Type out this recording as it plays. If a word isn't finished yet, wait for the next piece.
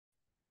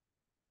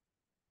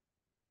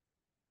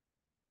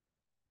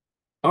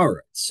All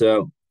right.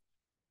 So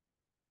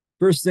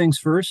first things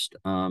first,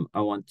 I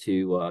want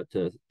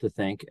to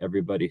thank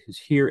everybody who's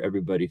here,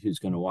 everybody who's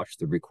going to watch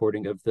the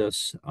recording of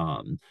this.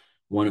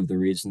 One of the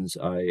reasons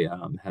I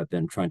have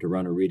been trying to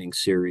run a reading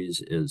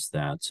series is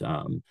that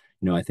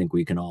I think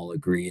we can all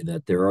agree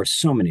that there are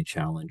so many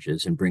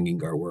challenges in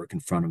bringing our work in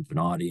front of an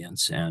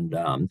audience. And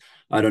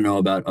I don't know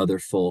about other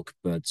folk,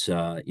 but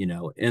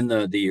in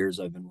the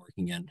years I've been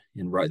working in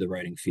the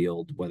writing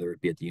field, whether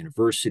it be at the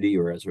university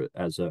or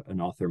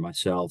an author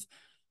myself.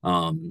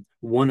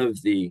 One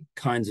of the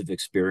kinds of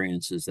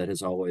experiences that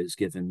has always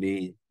given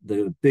me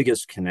the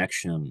biggest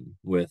connection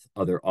with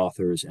other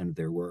authors and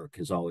their work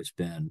has always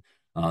been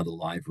the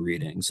live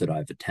readings that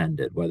I've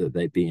attended, whether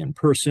they be in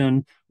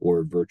person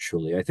or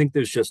virtually. I think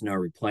there's just no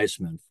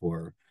replacement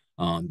for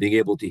being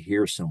able to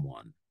hear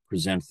someone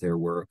present their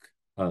work,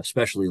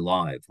 especially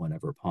live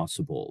whenever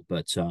possible.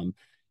 But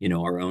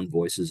our own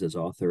voices as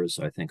authors,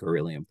 I think, are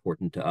really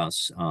important to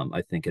us.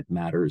 I think it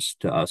matters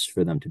to us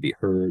for them to be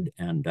heard,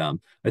 and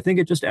I think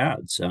it just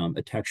adds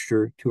a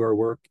texture to our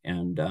work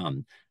and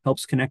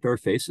helps connect our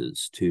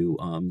faces to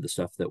the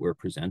stuff that we're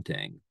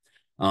presenting.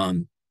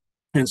 Um,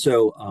 and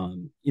so,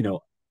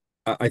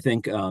 I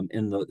think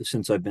in the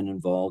since I've been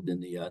involved in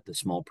the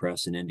small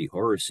press and indie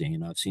horror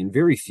scene, I've seen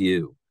very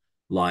few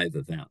live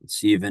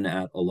events, even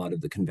at a lot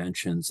of the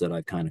conventions that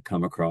I've kind of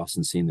come across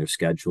and seen their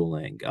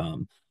scheduling.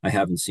 I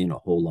haven't seen a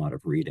whole lot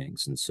of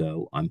readings, and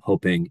so I'm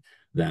hoping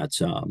that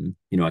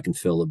I can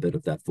fill a bit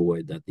of that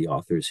void, that the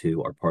authors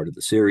who are part of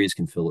the series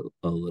can fill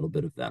a little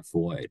bit of that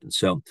void. And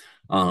so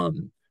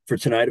for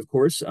tonight, of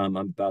course, I'm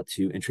about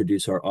to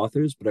introduce our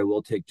authors, but I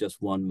will take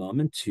just one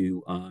moment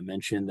to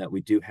mention that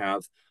we do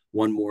have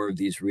one more of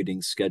these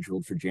readings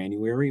scheduled for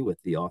January with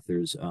the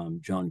authors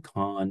John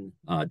Kahn,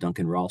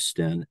 Duncan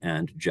Ralston,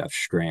 and Jeff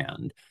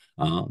Strand.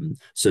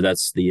 So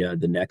that's the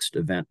next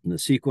event in the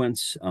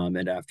sequence.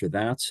 And after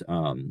that,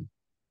 I'm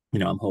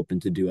hoping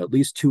to do at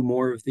least two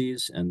more of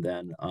these and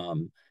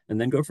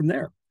then go from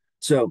there.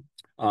 So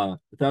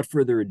without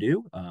further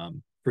ado,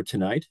 for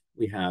tonight,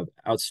 we have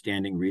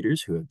outstanding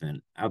readers who have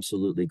been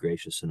absolutely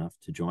gracious enough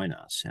to join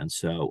us. And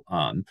so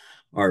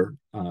our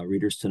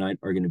readers tonight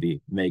are going to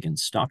be Megan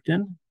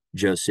Stockton,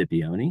 Joe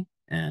Scipione,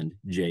 and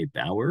Jay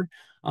Bauer.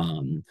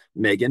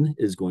 Megan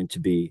is going to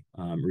be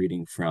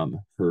reading from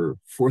her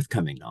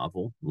forthcoming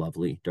novel,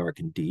 Lovely, Dark,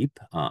 and Deep,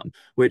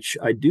 which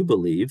I do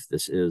believe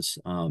this is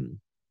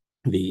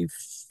the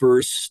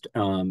first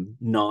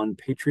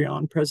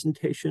non-Patreon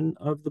presentation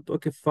of the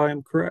book, if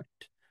I'm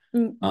correct.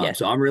 Yes.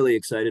 So I'm really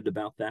excited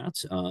about that.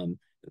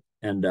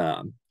 And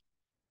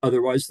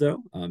Otherwise,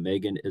 though,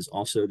 Megan is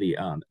also the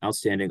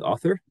outstanding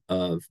author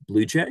of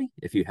Blue Jay.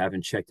 If you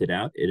haven't checked it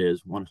out, it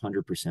is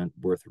 100%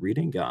 worth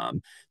reading.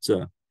 It's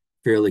a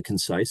fairly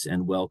concise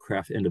and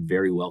a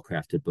very well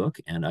crafted book,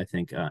 and I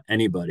think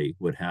anybody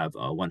would have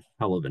one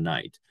hell of a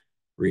night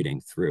reading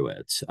through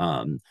it.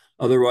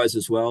 Otherwise,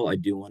 as well, I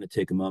do want to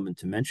take a moment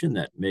to mention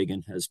that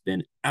Megan has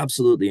been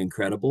absolutely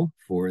incredible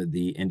for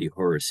the indie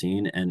horror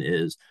scene and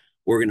is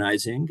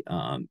organizing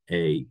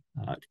a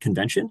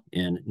convention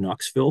in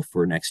Knoxville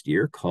for next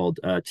year called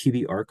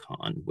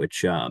TBRCon,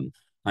 which I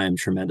am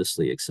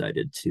tremendously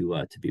excited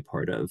to be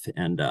part of,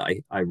 and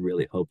I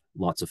really hope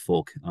lots of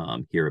folk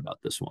hear about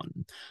this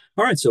one.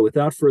 All right, so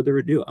without further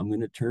ado, I'm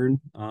going to turn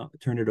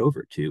it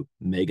over to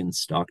Megan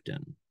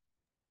Stockton.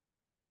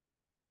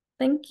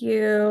 Thank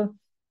you.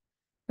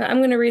 I'm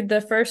going to read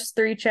the first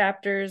three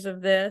chapters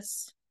of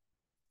this,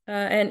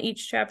 and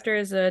each chapter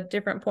is a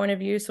different point of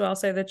view. So I'll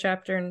say the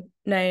chapter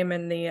name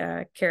and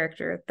the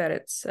character that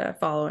it's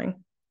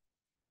following.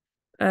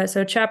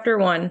 So, chapter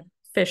one,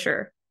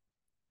 Fisher.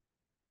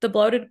 The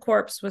bloated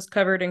corpse was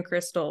covered in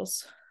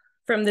crystals.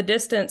 From the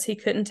distance, he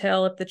couldn't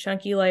tell if the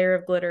chunky layer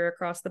of glitter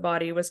across the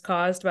body was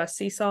caused by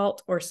sea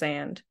salt or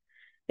sand.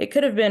 It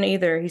could have been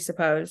either, he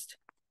supposed.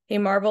 He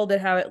marveled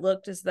at how it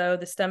looked as though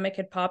the stomach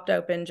had popped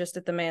open just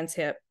at the man's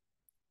hip.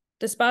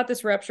 Despite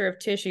this rupture of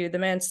tissue, the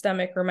man's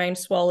stomach remained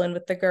swollen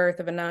with the girth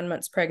of a 9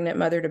 months pregnant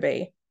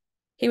mother-to-be.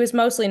 He was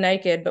mostly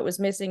naked, but was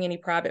missing any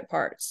private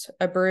parts,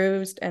 a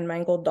bruised and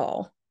mangled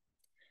doll.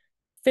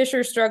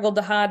 Fisher struggled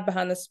to hide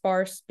behind the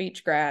sparse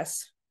beach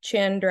grass,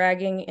 chin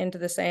dragging into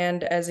the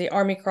sand as the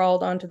army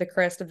crawled onto the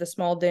crest of the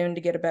small dune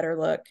to get a better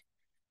look.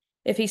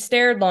 If he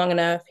stared long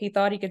enough, he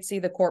thought he could see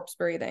the corpse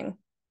breathing.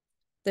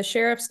 The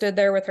sheriff stood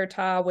there with her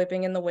tie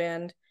whipping in the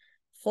wind,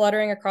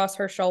 fluttering across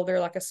her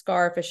shoulder like a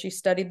scarf as she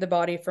studied the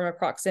body from a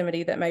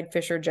proximity that made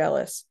Fisher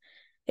jealous.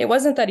 It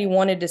wasn't that he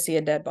wanted to see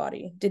a dead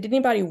body. Did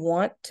anybody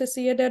want to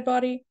see a dead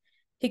body?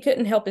 He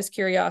couldn't help his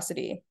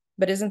curiosity.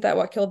 But isn't that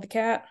what killed the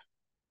cat?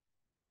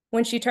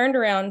 When she turned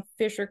around,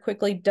 Fisher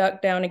quickly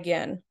ducked down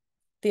again.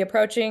 The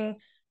approaching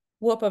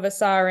whoop of a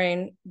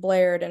siren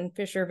blared, and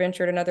Fisher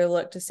ventured another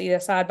look to see a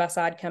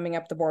side-by-side coming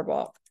up the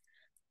boardwalk.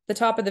 The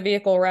top of the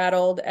vehicle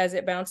rattled as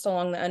it bounced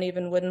along the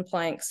uneven wooden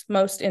planks,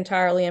 most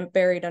entirely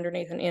buried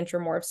underneath an inch or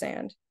more of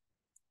sand.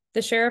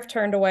 The sheriff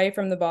turned away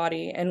from the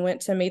body and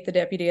went to meet the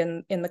deputy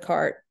in the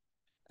cart.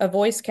 A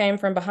voice came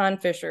from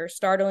behind Fisher,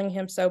 startling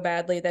him so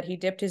badly that he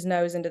dipped his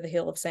nose into the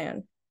hill of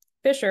sand.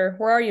 "Fisher,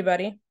 where are you,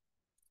 buddy?"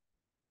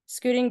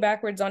 Scooting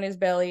backwards on his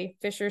belly,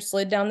 Fisher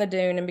slid down the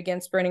dune and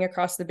began sprinting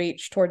across the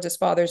beach towards his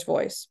father's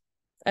voice.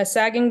 A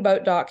sagging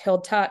boat dock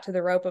held tight to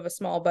the rope of a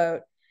small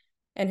boat,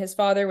 and his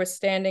father was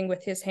standing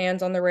with his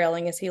hands on the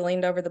railing as he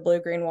leaned over the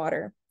blue-green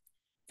water.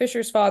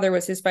 Fisher's father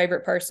was his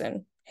favorite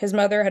person. His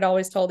mother had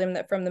always told him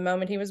that from the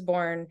moment he was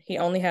born, he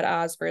only had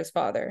eyes for his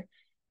father.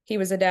 He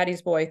was a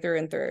daddy's boy through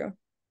and through.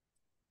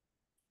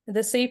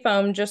 The sea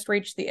foam just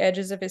reached the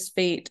edges of his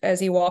feet as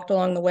he walked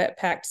along the wet,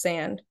 packed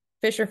sand.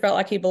 Fisher felt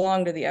like he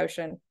belonged to the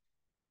ocean.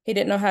 He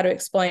didn't know how to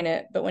explain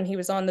it, but when he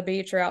was on the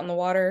beach or out in the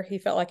water, he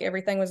felt like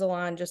everything was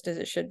aligned just as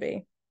it should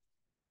be.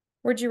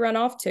 "Where'd you run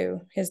off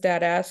to?" his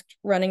dad asked,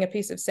 running a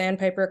piece of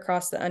sandpaper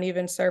across the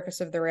uneven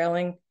surface of the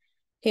railing.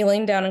 He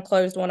leaned down and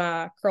closed one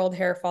eye, curled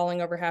hair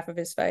falling over half of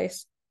his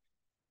face.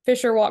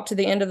 Fisher walked to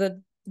the end of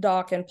the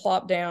dock and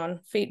plopped down,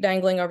 feet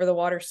dangling over the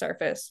water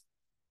surface.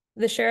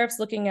 "The sheriff's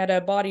looking at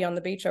a body on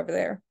the beach over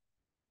there."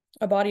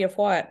 "A body of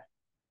what?"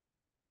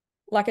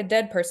 "Like a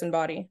dead person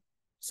body.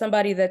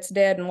 Somebody that's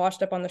dead and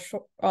washed up on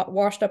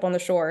the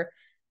shore.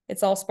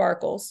 It's all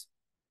sparkles."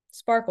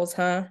 "Sparkles,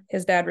 huh?"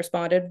 his dad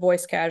responded,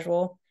 voice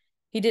casual.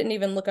 He didn't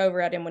even look over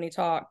at him when he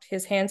talked.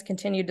 His hands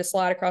continued to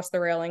slide across the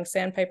railing,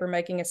 sandpaper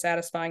making a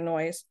satisfying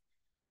noise.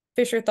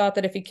 Fisher thought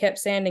that if he kept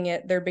sanding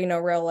it, there'd be no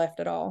rail left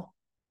at all.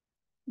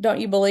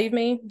 "Don't you believe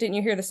me? Didn't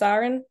you hear the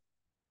siren?"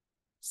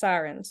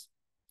 "Sirens."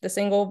 The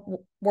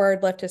single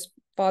word left his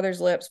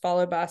father's lips,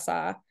 followed by a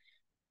sigh.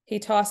 He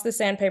tossed the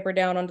sandpaper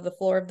down onto the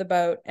floor of the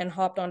boat and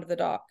hopped onto the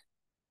dock.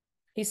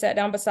 He sat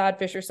down beside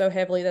Fisher so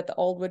heavily that the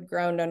old wood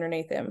groaned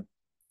underneath him.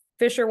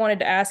 Fisher wanted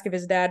to ask if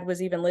his dad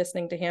was even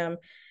listening to him,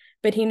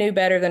 but he knew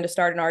better than to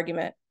start an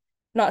argument,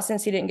 not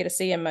since he didn't get to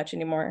see him much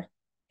anymore.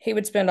 He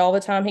would spend all the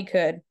time he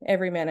could,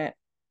 every minute.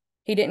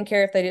 He didn't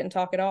care if they didn't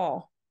talk at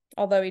all,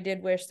 although he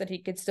did wish that he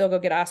could still go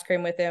get ice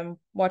cream with him,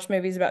 watch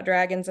movies about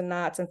dragons and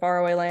knights and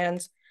faraway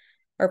lands,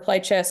 or play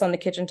chess on the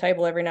kitchen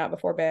table every night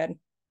before bed.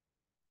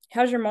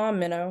 "How's your mom,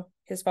 Minnow?"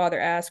 his father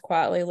asked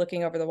quietly,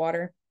 looking over the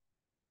water.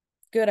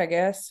 "Good, I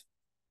guess."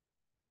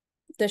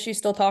 "Does she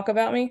still talk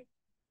about me?"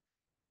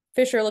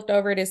 Fisher looked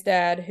over at his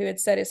dad, who had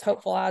set his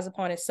hopeful eyes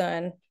upon his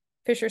son.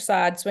 Fisher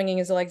sighed, swinging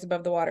his legs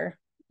above the water.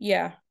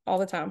 "Yeah, all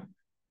the time."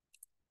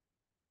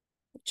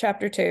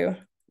 Chapter 2.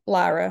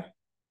 Lyra.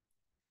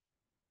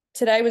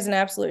 Today was an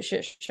absolute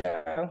shit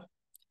show.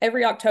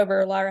 Every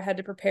October, Lyra had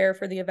to prepare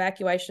for the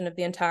evacuation of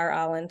the entire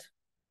island.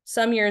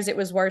 Some years it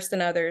was worse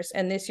than others,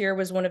 and this year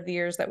was one of the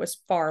years that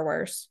was far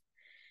worse.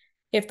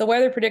 If the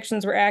weather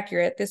predictions were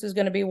accurate, this was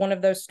going to be one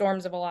of those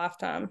storms of a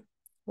lifetime.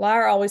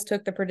 Lyra always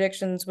took the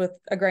predictions with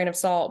a grain of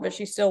salt, but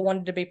she still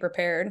wanted to be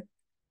prepared.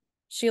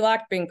 She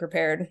liked being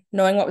prepared,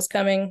 knowing what was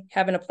coming,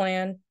 having a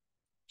plan.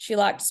 She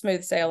liked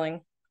smooth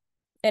sailing.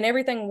 And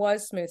everything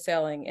was smooth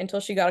sailing until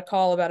she got a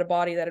call about a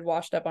body that had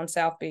washed up on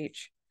South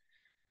Beach.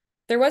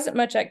 There wasn't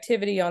much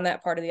activity on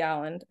that part of the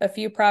island. A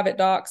few private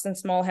docks and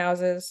small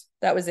houses.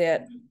 That was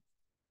it.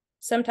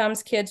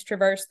 Sometimes kids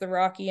traversed the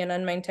rocky and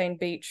unmaintained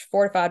beach,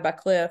 fortified by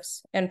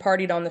cliffs, and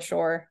partied on the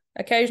shore.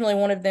 Occasionally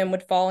one of them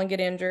would fall and get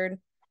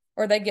injured,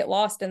 or they'd get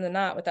lost in the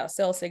night without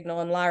cell signal,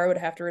 and Lyra would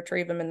have to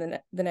retrieve them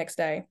the next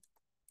day.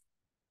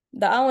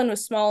 The island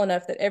was small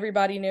enough that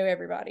everybody knew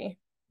everybody,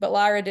 but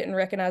Lyra didn't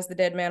recognize the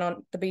dead man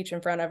on the beach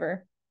in front of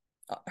her.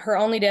 Her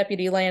only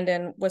deputy,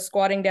 Landon, was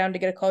squatting down to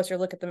get a closer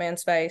look at the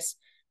man's face,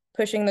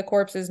 pushing the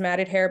corpse's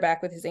matted hair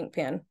back with his ink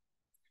pen.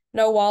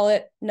 "No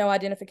wallet, no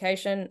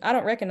identification. I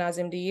don't recognize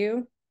him, do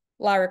you?"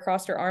 Lyra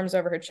crossed her arms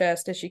over her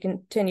chest as she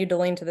continued to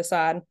lean to the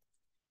side.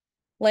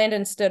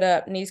 Landon stood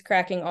up, knees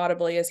cracking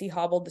audibly as he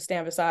hobbled to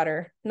stand beside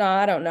her.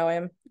 "Nah, I don't know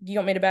him. Do you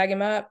want me to bag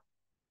him up?"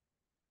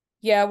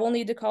 "Yeah, we'll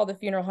need to call the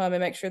funeral home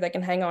and make sure they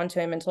can hang on to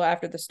him until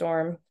after the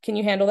storm. Can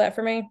you handle that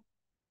for me?"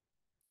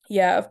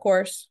 "Yeah, of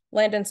course."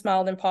 Landon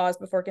smiled and paused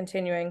before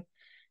continuing.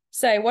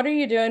 "Say, what are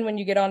you doing when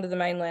you get onto the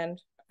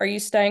mainland? Are you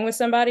staying with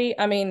somebody?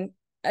 I mean,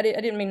 I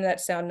didn't mean that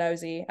to sound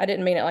nosy. I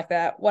didn't mean it like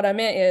that. What I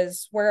meant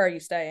is, where are you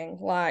staying?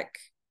 Like..."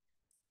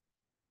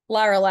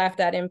 Lyra laughed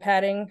at him,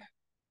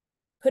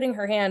 putting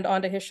her hand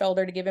onto his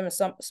shoulder to give him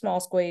a small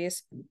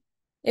squeeze.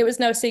 It was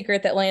no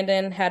secret that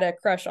Landon had a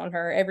crush on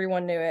her.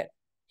 Everyone knew it.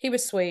 He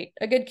was sweet,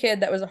 a good kid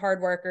that was a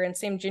hard worker and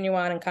seemed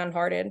genuine and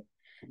kind-hearted,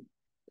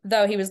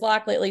 though he was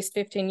likely at least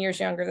 15 years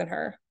younger than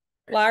her.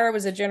 Lyra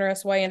was a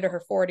generous way into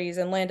her 40s,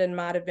 and Landon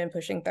might have been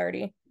pushing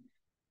 30.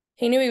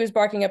 He knew he was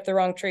barking up the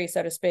wrong tree,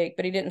 so to speak,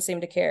 but he didn't seem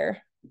to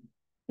care.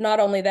 Not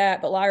only that,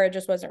 but Lyra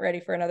just wasn't ready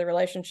for another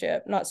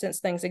relationship, not since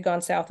things had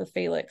gone south with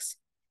Felix.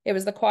 It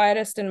was the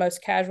quietest and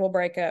most casual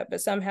breakup,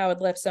 but somehow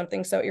had left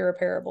something so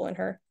irreparable in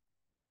her.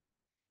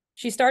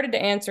 She started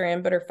to answer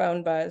him, but her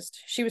phone buzzed.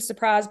 She was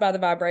surprised by the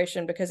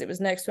vibration because it was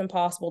next to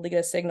impossible to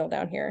get a signal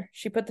down here.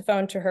 She put the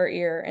phone to her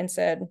ear and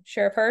said,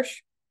 "Sheriff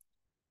Hirsch?"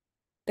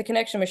 The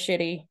connection was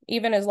shitty.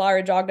 Even as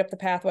Lyra jogged up the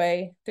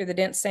pathway through the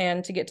dense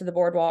sand to get to the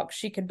boardwalk,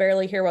 she could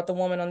barely hear what the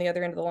woman on the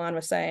other end of the line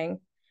was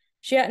saying.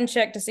 She hadn't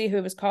checked to see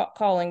who was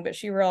calling, but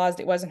she realized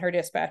it wasn't her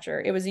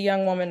dispatcher. It was a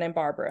young woman named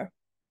Barbara.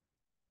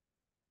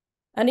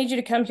 "I need you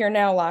to come here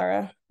now,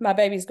 Lyra. My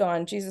baby's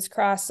gone. Jesus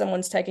Christ,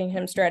 someone's taking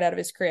him straight out of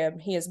his crib.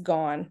 He is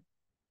gone."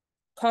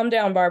 Calm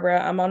down,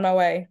 Barbara. I'm on my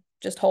way.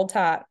 Just hold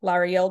tight,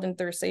 Lyra yelled into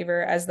the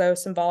receiver as though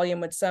some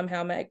volume would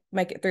somehow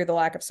make it through the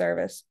lack of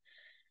service.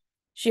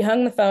 She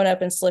hung the phone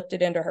up and slipped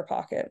it into her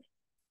pocket.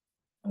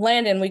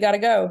 Landon, we gotta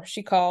go,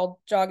 she called,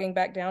 jogging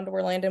back down to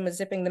where Landon was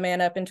zipping the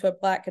man up into a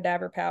black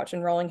cadaver pouch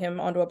and rolling him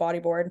onto a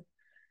bodyboard.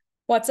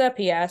 What's up?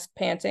 He asked,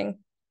 panting.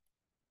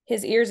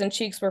 His ears and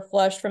cheeks were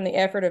flushed from the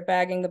effort of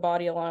bagging the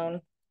body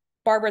alone.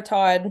 Barbara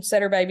Todd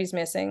said her baby's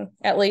missing.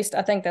 At least,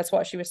 I think that's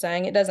what she was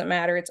saying. It doesn't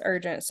matter. It's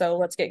urgent, so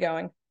let's get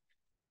going.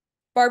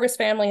 Barbara's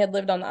family had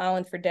lived on the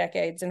island for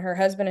decades, and her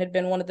husband had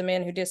been one of the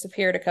men who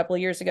disappeared a couple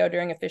of years ago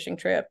during a fishing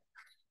trip.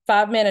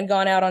 5 men had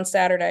gone out on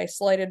Saturday,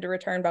 slated to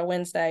return by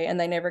Wednesday, and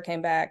they never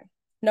came back.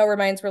 No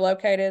remains were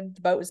located.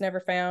 The boat was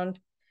never found.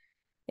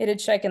 It had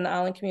shaken the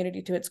island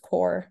community to its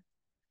core.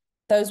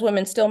 Those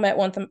women still met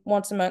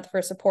once a month for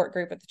a support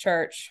group at the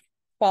church.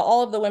 While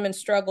all of the women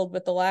struggled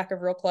with the lack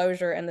of real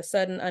closure and the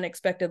sudden,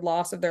 unexpected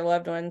loss of their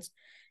loved ones,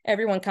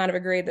 everyone kind of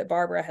agreed that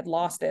Barbara had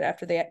lost it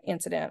after the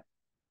incident.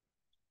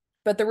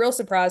 But the real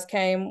surprise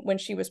came when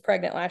she was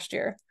pregnant last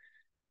year.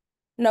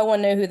 No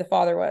one knew who the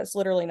father was,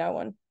 literally no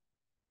one.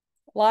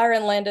 Lyra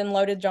and Landon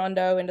loaded John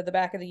Doe into the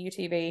back of the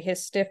UTV,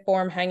 his stiff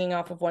form hanging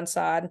off of one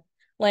side.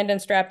 Landon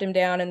strapped him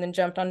down and then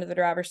jumped onto the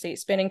driver's seat,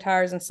 spinning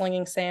tires and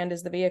slinging sand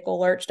as the vehicle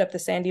lurched up the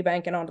sandy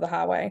bank and onto the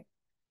highway.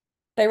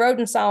 They rode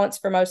in silence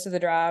for most of the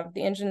drive.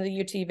 The engine of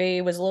the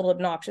UTV was a little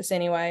obnoxious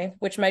anyway,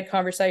 which made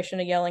conversation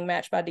a yelling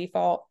match by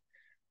default.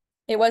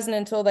 It wasn't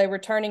until they were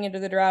turning into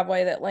the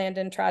driveway that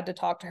Landon tried to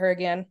talk to her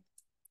again.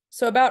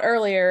 So about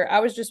earlier, I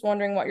was just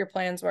wondering what your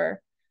plans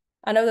were.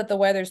 I know that the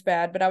weather's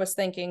bad, but I was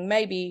thinking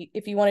maybe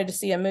if you wanted to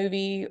see a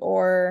movie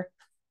or...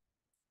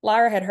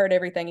 Lyra had heard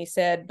everything he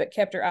said, but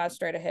kept her eyes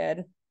straight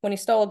ahead. When he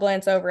stole a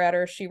glance over at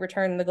her, she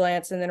returned the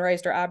glance and then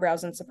raised her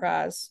eyebrows in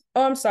surprise.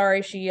 Oh, I'm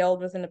sorry, she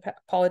yelled with an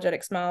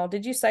apologetic smile.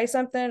 Did you say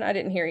something? I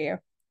didn't hear you.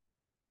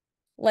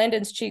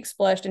 Landon's cheeks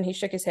flushed and he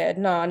shook his head.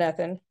 Nah,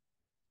 nothing.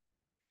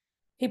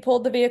 He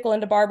pulled the vehicle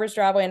into Barbara's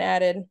driveway and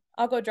added,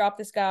 I'll go drop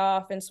this guy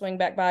off and swing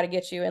back by to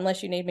get you,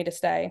 unless you need me to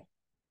stay.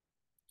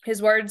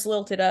 His words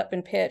lilted up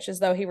in pitch as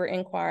though he were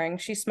inquiring.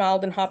 She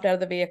smiled and hopped out of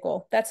the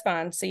vehicle. That's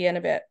fine. See you in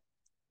a bit.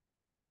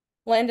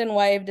 Landon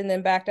waved and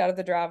then backed out of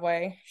the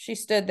driveway. She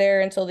stood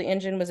there until the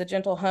engine was a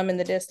gentle hum in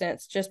the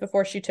distance, just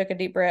before she took a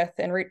deep breath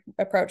and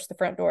approached the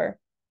front door.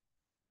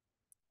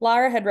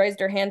 Lyra had raised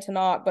her hand to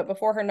knock, but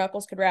before her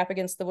knuckles could rap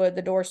against the wood,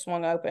 the door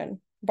swung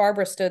open.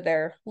 Barbara stood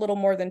there, little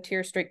more than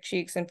tear-streaked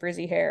cheeks and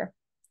frizzy hair.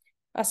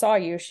 I saw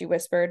you, she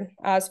whispered,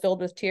 eyes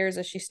filled with tears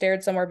as she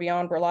stared somewhere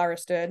beyond where Lyra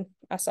stood.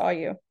 I saw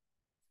you.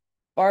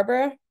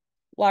 Barbara?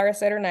 Lyra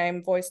said her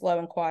name, voice low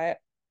and quiet.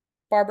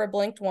 Barbara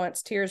blinked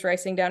once, tears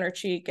racing down her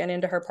cheek and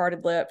into her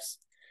parted lips.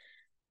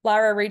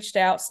 Lyra reached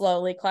out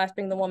slowly,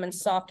 clasping the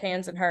woman's soft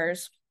hands in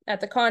hers.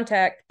 At the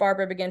contact,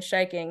 Barbara began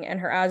shaking,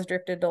 and her eyes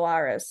drifted to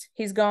Lyra's.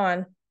 He's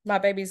gone. My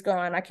baby's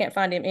gone. I can't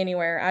find him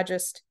anywhere.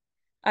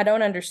 I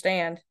don't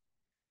understand.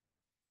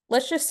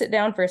 Let's just sit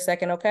down for a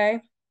second, okay?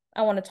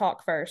 I want to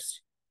talk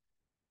first.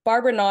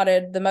 Barbara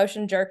nodded, the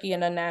motion jerky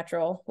and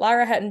unnatural.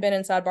 Lyra hadn't been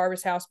inside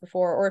Barbara's house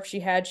before, or if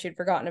she had, she'd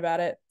forgotten about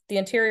it. The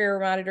interior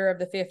reminded her of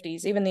the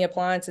 50s. Even the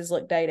appliances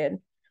looked dated.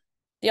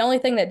 The only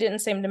thing that didn't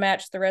seem to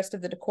match the rest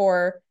of the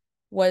decor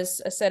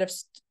was a set of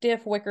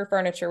stiff wicker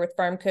furniture with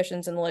firm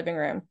cushions in the living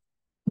room.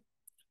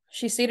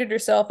 She seated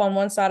herself on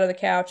one side of the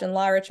couch, and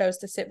Lyra chose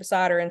to sit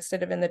beside her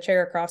instead of in the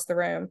chair across the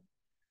room.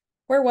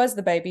 Where was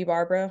the baby,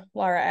 Barbara?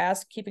 Lyra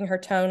asked, keeping her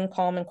tone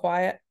calm and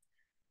quiet.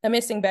 A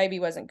missing baby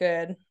wasn't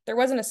good. There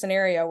wasn't a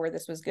scenario where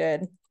this was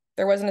good.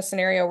 There wasn't a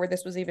scenario where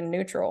this was even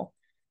neutral.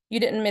 You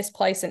didn't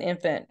misplace an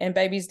infant, and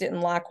babies didn't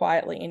lie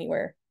quietly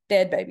anywhere.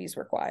 Dead babies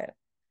were quiet.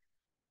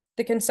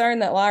 The concern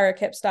that Lyra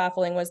kept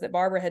stifling was that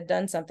Barbara had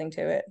done something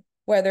to it.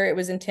 Whether it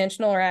was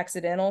intentional or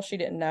accidental, she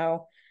didn't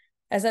know.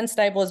 As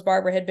unstable as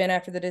Barbara had been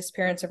after the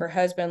disappearance of her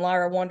husband,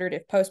 Lyra wondered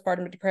if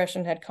postpartum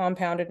depression had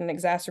compounded and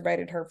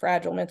exacerbated her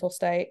fragile mental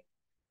state.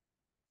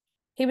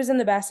 He was in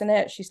the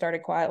bassinet, she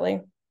started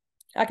quietly.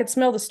 I could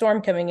smell the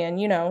storm coming in,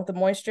 the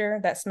moisture,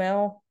 that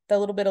smell, the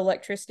little bit of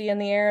electricity in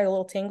the air, the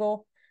little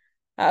tingle.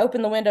 I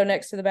opened the window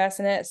next to the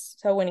bassinet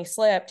so when he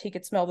slept, he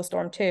could smell the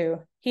storm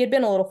too. He had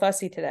been a little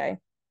fussy today.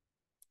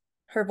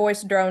 Her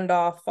voice droned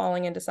off,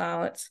 falling into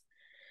silence.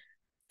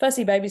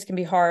 Fussy babies can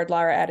be hard,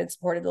 Lyra added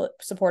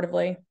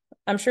supportively.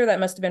 I'm sure that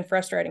must have been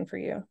frustrating for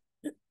you.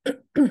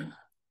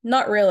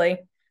 Not really.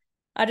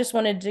 I just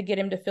wanted to get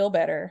him to feel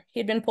better.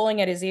 He'd been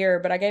pulling at his ear,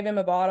 but I gave him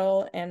a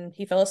bottle and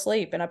he fell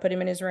asleep and I put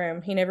him in his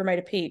room. He never made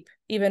a peep,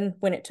 even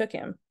when it took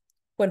him.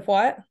 When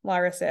what?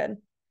 Lyra said.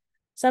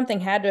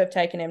 Something had to have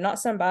taken him, not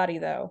somebody,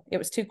 though. It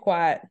was too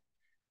quiet.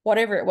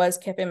 Whatever it was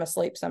kept him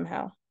asleep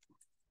somehow.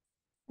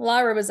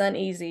 Lyra was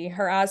uneasy.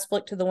 Her eyes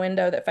flicked to the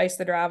window that faced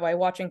the driveway,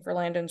 watching for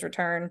Landon's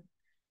return.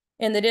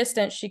 In the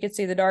distance, she could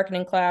see the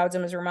darkening clouds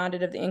and was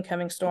reminded of the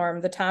incoming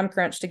storm, the time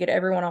crunch to get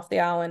everyone off the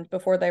island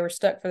before they were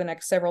stuck for the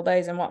next several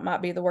days in what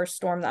might be the worst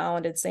storm the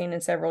island had seen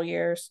in several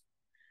years.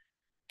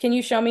 Can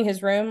you show me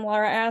his room?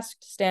 Lyra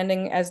asked,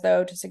 standing as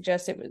though to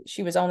suggest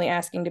she was only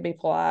asking to be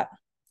polite.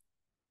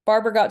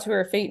 Barbara got to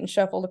her feet and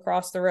shuffled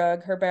across the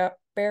rug, her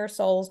bare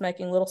soles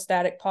making little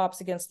static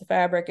pops against the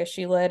fabric as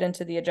she led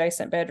into the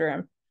adjacent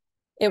bedroom.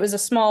 It was a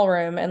small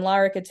room, and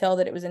Lyra could tell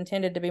that it was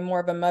intended to be more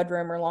of a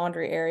mudroom or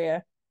laundry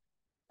area.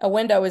 A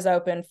window was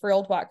open,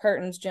 frilled white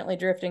curtains gently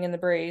drifting in the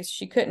breeze.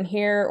 She couldn't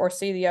hear or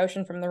see the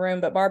ocean from the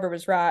room, but Barbara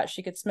was right.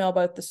 She could smell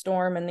both the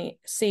storm and the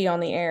sea on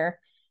the air.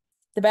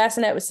 The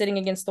bassinet was sitting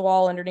against the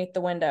wall underneath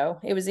the window.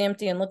 It was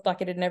empty and looked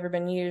like it had never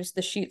been used.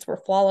 The sheets were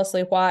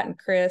flawlessly white and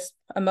crisp.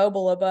 A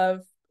mobile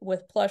above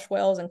with plush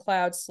wells and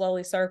clouds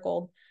slowly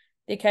circled,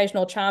 the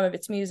occasional chime of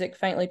its music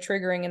faintly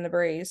triggering in the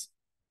breeze.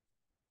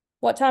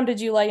 What time did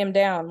you lay him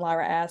down?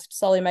 Lyra asked,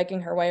 slowly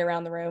making her way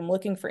around the room,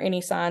 looking for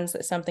any signs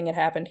that something had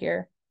happened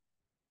here.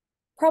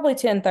 Probably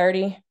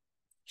 10:30.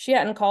 She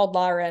hadn't called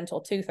Lyra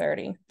until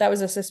 2:30. That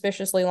was a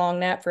suspiciously long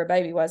nap for a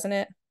baby, wasn't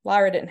it?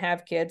 Lyra didn't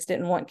have kids,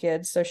 didn't want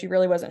kids, so she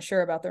really wasn't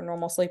sure about their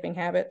normal sleeping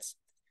habits.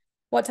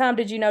 What time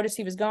did you notice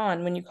he was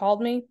gone? When you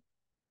called me?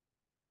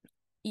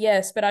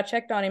 Yes, but I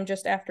checked on him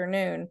just after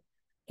noon.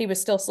 He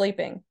was still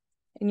sleeping.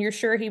 And you're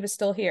sure he was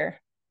still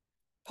here?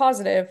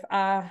 Positive.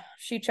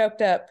 She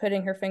choked up,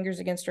 putting her fingers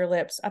against her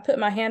lips. I put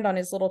my hand on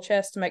his little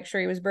chest to make sure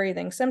he was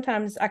breathing.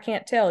 Sometimes I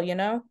can't tell, you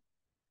know?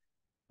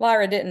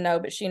 Lyra didn't know,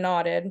 but she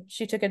nodded.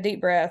 She took a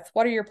deep breath.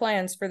 What are your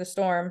plans for the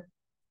storm?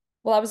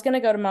 Well, I was going to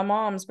go to my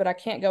mom's, but I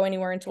can't go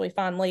anywhere until we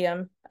find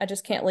Liam. I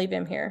just can't leave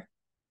him here.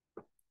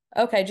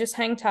 Okay, just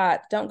hang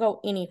tight. Don't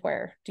go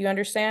anywhere. Do you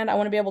understand? I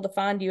want to be able to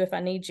find you if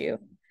I need you.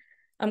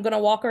 I'm going to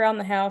walk around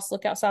the house,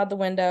 look outside the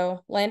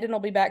window. Landon will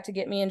be back to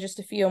get me in just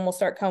a few and we'll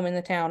start combing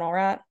the town, all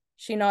right?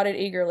 She nodded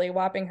eagerly,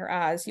 wiping her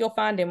eyes. You'll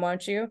find him,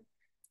 won't you?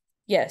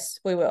 Yes,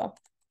 we will.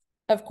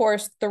 Of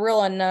course, the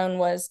real unknown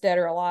was dead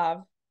or alive.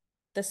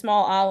 The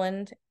small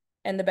island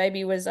and the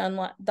baby was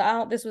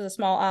this was a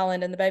small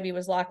island and the baby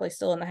was likely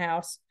still in the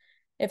house.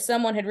 If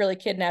someone had really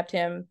kidnapped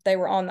him, they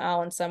were on the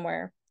island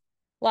somewhere.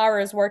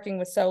 Lyra is working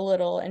with so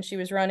little, and she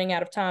was running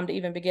out of time to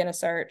even begin a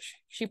search.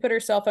 She put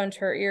her cell phone to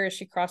her ear as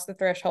she crossed the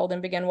threshold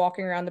and began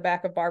walking around the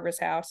back of Barbara's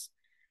house.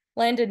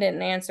 Landon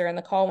didn't answer, and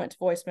the call went to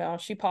voicemail.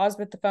 She paused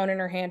with the phone in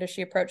her hand as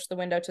she approached the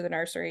window to the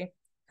nursery.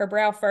 Her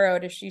brow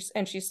furrowed as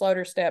she slowed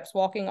her steps,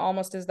 walking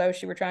almost as though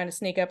she were trying to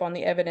sneak up on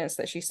the evidence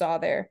that she saw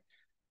there.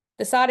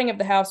 The siding of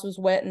the house was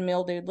wet and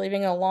mildewed,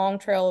 leaving a long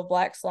trail of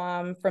black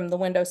slime from the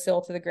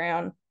windowsill to the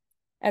ground.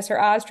 As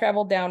her eyes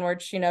traveled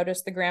downwards, she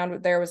noticed the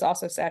ground there was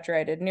also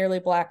saturated, nearly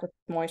black with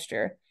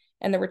moisture,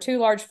 and there were two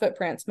large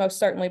footprints, most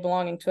certainly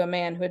belonging to a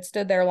man who had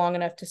stood there long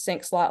enough to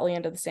sink slightly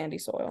into the sandy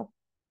soil.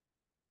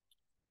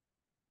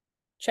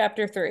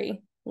 Chapter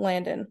 3.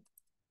 Landon.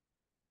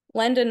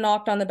 Landon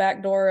knocked on the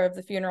back door of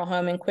the funeral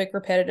home in quick,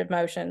 repetitive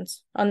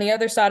motions. On the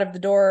other side of the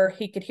door,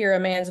 he could hear a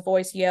man's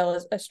voice yell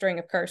a string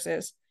of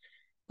curses.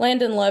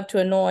 Landon loved to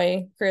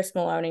annoy Chris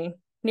Maloney.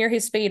 Near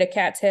his feet, a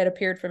cat's head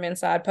appeared from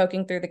inside,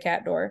 poking through the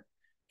cat door.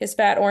 His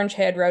fat orange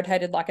head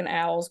rotated like an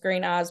owl's,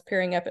 green eyes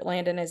peering up at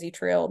Landon as he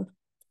trilled.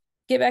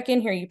 Get back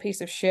in here, you piece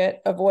of shit,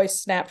 a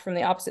voice snapped from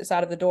the opposite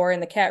side of the door,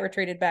 and the cat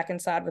retreated back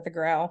inside with a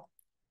growl.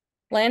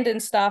 Landon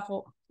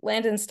stifled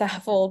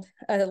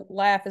a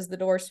laugh as the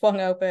door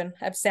swung open.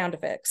 I have sound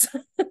effects.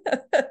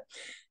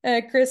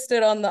 Chris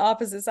stood on the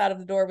opposite side of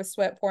the door with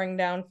sweat pouring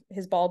down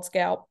his bald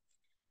scalp.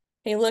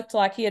 He looked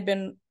like he had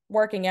been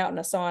working out in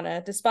a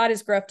sauna. Despite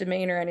his gruff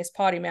demeanor and his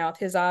potty mouth,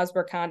 his eyes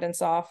were kind and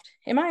soft.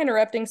 Am I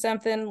interrupting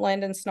something?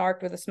 Landon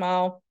snarked with a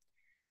smile.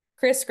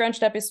 Chris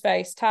scrunched up his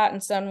face, tight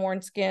and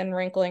sun-worn skin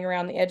wrinkling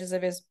around the edges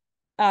of his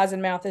eyes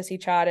and mouth as he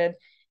chided.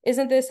 Is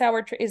this how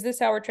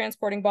we're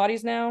transporting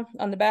bodies now?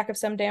 On the back of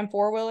some damn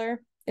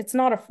four-wheeler? It's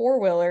not a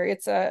four-wheeler.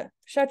 It's a...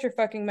 Shut your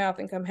fucking mouth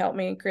and come help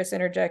me, Chris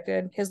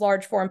interjected, his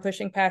large form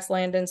pushing past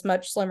Landon's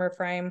much slimmer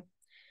frame.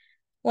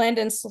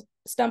 Landon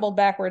stumbled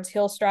backwards,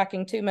 heel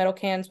striking two metal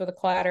cans with a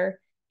clatter.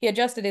 He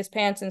adjusted his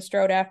pants and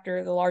strode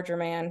after the larger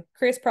man.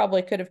 Chris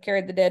probably could have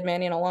carried the dead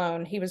man in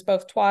alone. He was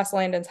both twice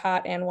Landon's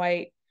height and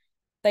weight.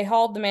 They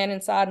hauled the man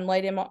inside and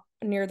laid him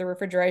near the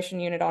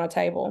refrigeration unit on a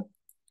table.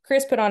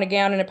 Chris put on a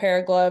gown and a pair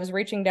of gloves,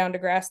 reaching down to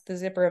grasp the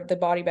zipper of the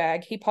body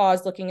bag. He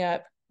paused, looking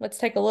up. Let's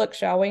take a look,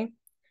 shall we?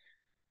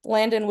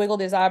 Landon wiggled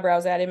his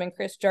eyebrows at him, and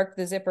Chris jerked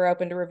the zipper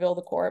open to reveal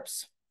the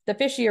corpse. The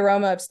fishy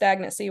aroma of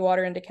stagnant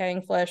seawater and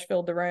decaying flesh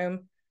filled the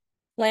room.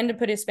 Landon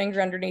put his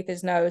finger underneath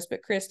his nose,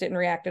 but Chris didn't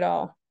react at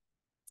all.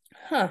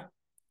 Huh.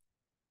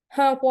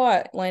 Huh,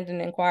 what?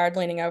 Landon inquired,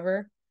 leaning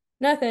over.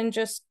 Nothing,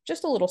 just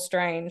a little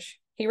strange.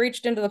 He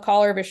reached into the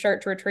collar of his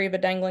shirt to retrieve a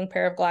dangling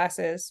pair of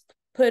glasses,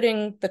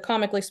 putting the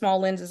comically small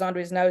lenses onto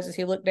his nose as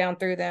he looked down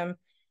through them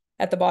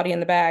at the body in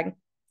the bag.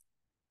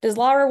 Does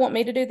Lyra want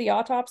me to do the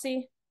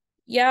autopsy?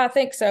 Yeah, I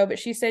think so, but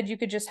she said you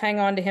could just hang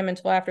on to him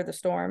until after the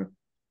storm.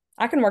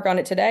 I can work on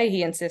it today,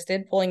 he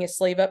insisted, pulling his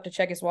sleeve up to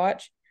check his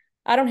watch.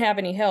 I don't have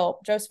any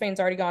help. Josephine's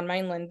already gone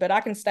mainland, but I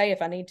can stay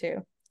if I need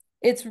to.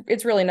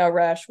 It's really no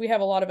rush. We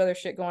have a lot of other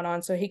shit going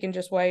on, so he can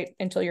just wait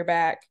until you're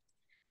back.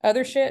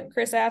 Other shit?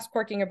 Chris asked,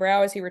 quirking a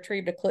brow as he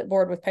retrieved a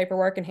clipboard with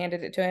paperwork and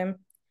handed it to him.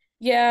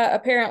 Yeah,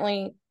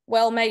 apparently,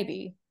 well,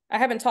 maybe. I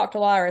haven't talked to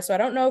Lyra, so I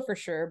don't know for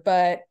sure,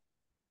 but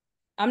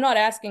I'm not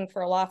asking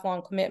for a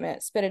lifelong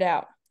commitment. Spit it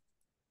out.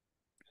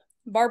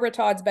 Barbara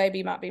Todd's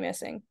baby might be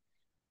missing.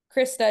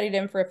 Chris studied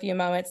him for a few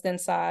moments, then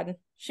sighed.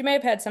 She may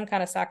have had some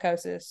kind of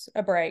psychosis,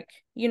 a break.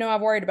 You know,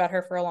 I've worried about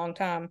her for a long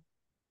time.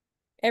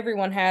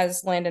 Everyone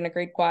has, Landon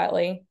agreed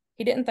quietly.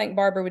 He didn't think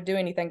Barbara would do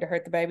anything to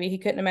hurt the baby. He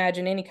couldn't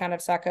imagine any kind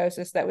of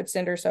psychosis that would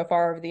send her so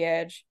far over the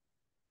edge.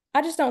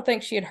 I just don't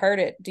think she'd hurt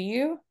it, do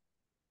you?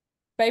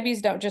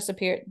 Babies don't just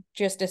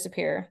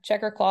disappear.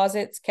 Check her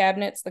closets,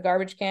 cabinets, the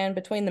garbage can,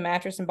 between the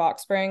mattress and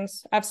box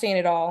springs. I've seen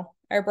it all.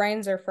 Our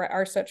brains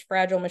are such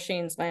fragile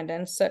machines,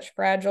 Landon, such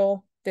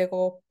fragile,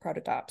 fickle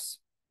prototypes.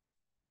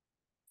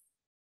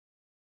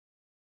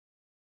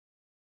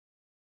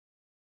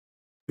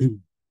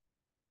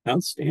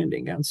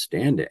 Outstanding,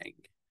 outstanding.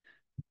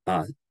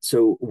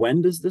 So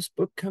when does this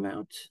book come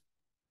out?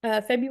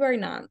 February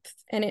 9th,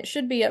 and it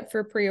should be up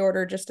for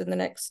pre-order just in the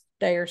next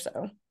day or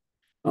so.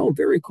 Oh,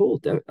 very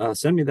cool.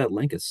 Send me that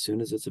link as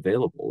soon as it's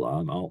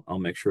available. I'll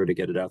make sure to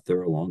get it out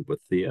there along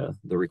with the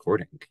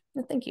recording.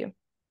 Thank you.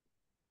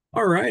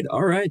 All right,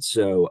 all right.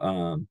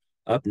 So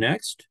up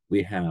next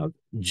we have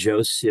Joe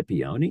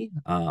Scipione.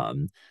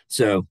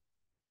 So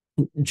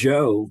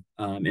Joe,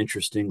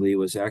 interestingly,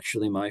 was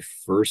actually my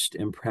first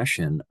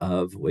impression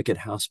of Wicked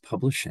House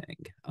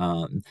Publishing.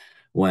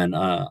 When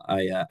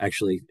I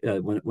actually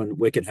when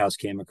Wicked House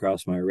came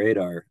across my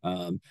radar,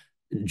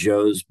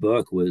 Joe's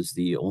book was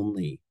the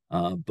only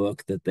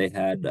book that they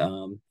had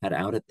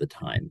out at the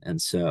time,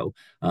 and so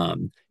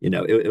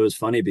it was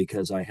funny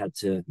because I had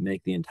to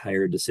make the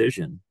entire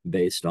decision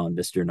based on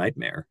Mr.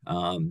 Nightmare,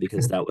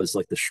 because that was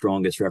like the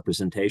strongest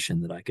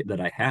representation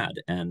that I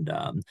had, and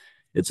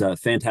it's a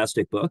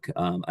fantastic book.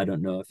 I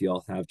don't know if you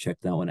all have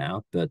checked that one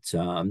out, but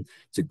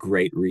it's a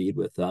great read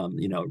with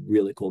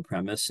really cool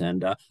premise,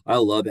 and I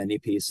love any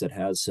piece that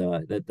has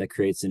that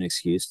creates an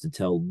excuse to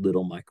tell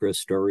little micro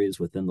stories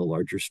within the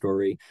larger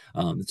story.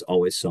 It's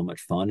always so much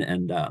fun,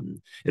 and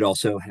it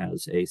also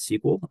has a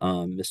sequel,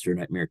 Mr.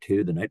 Nightmare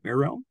 2: The Nightmare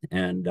Realm,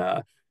 and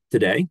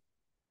today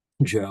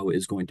Joe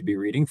is going to be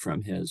reading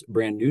from his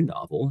brand new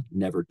novel,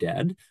 Never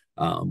Dead,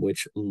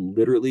 which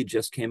literally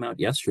just came out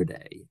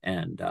yesterday.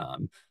 And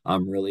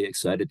I'm really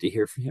excited to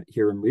hear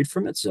him read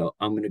from it. So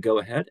I'm going to go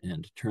ahead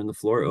and turn the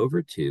floor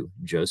over to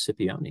Joe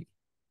Scipione.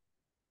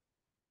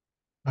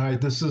 All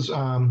right, this is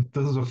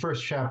the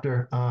first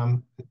chapter.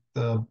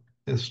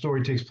 The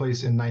story takes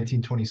place in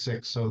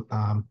 1926, so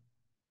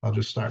I'll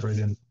just start right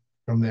in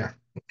from there.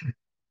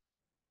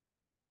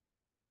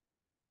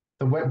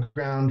 The wet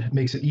ground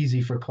makes it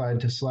easy for Clyde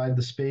to slide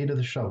the spade or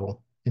the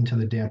shovel into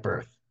the damp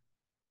earth.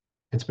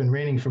 It's been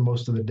raining for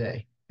most of the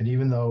day, and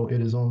even though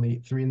it is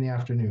only 3 in the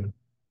afternoon,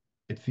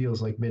 it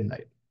feels like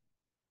midnight.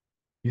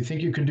 You think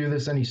you could do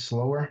this any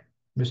slower?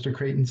 Mr.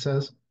 Creighton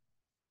says.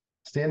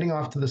 Standing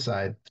off to the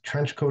side, the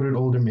trench-coated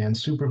older man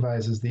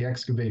supervises the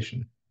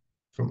excavation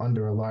from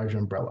under a large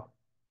umbrella.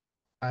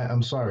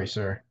 I'm sorry,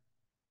 sir.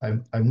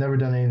 I've never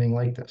done anything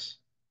like this,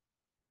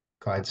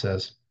 Clyde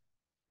says.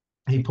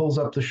 He pulls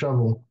up the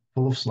shovel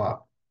full of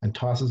slop and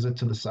tosses it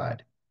to the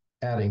side,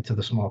 adding to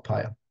the small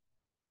pile.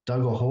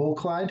 Dug a hole,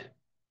 Clyde?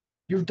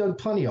 You've dug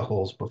plenty of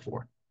holes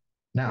before.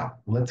 Now,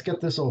 let's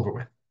get this over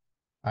with.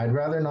 I'd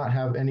rather not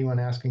have anyone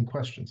asking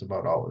questions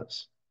about all of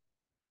this.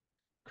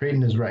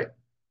 Creighton is right.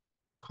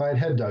 Clyde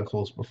had dug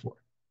holes before,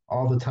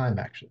 all the time,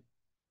 actually.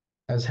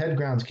 As head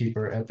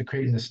groundskeeper at the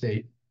Creighton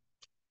estate,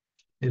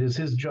 it is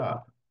his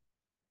job.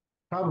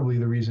 Probably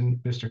the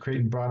reason Mr.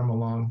 Creighton brought him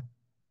along,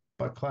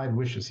 but Clyde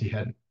wishes he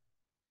hadn't.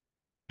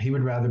 He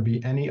would rather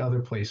be any other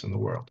place in the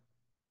world.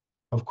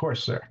 Of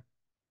course, sir.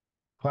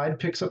 Clyde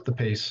picks up the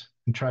pace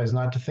and tries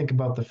not to think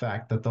about the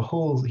fact that the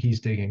hole he's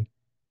digging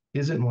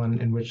isn't one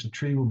in which the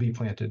tree will be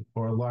planted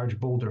or a large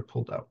boulder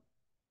pulled out.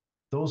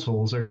 Those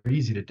holes are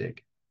easy to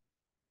dig.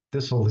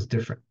 This hole is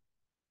different.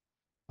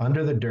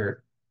 Under the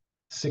dirt,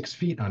 6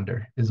 feet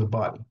under, is a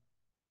body.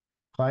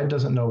 Clyde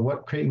doesn't know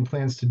what Creighton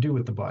plans to do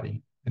with the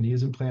body, and he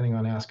isn't planning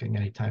on asking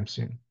anytime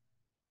soon.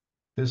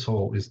 This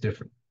hole is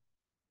different.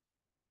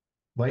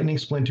 Lightning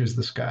splinters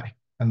the sky,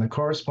 and the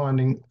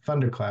corresponding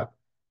thunderclap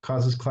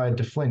causes Clyde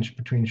to flinch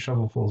between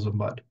shovelfuls of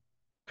mud.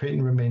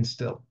 Creighton remains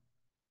still,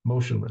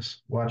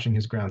 motionless, watching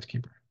his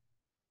groundskeeper.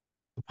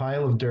 The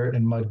pile of dirt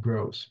and mud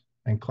grows,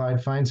 and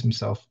Clyde finds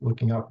himself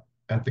looking up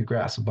at the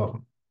grass above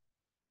him.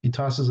 He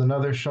tosses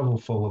another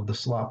shovelful of the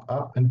slop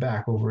up and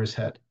back over his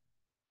head,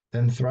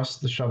 then thrusts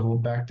the shovel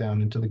back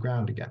down into the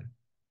ground again.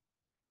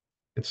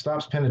 It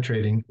stops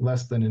penetrating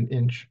less than an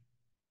inch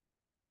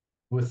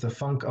with the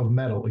thunk of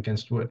metal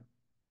against wood.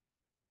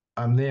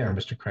 I'm there,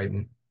 Mr.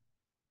 Crichton,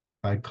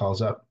 Clyde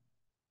calls up.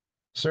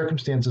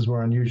 Circumstances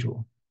were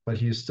unusual, but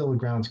he is still a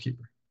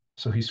groundskeeper,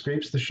 so he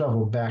scrapes the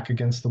shovel back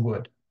against the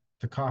wood,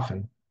 the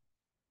coffin,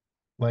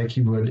 like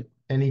he would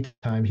any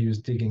time he was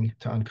digging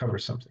to uncover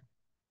something.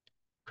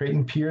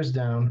 Creighton peers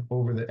down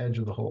over the edge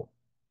of the hole.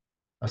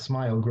 A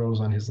smile grows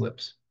on his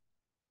lips.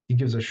 He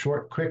gives a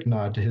short, quick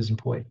nod to his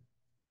employee.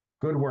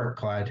 Good work,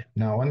 Clyde.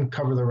 Now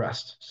uncover the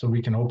rest so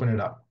we can open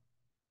it up.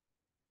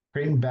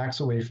 Creighton backs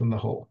away from the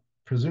hole,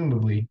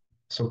 presumably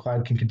so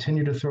Clyde can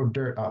continue to throw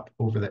dirt up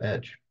over the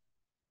edge.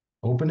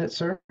 Open it,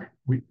 sir?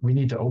 We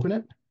need to open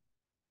it?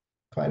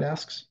 Clyde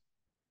asks.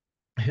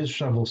 His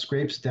shovel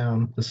scrapes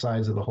down the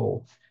sides of the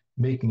hole,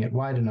 making it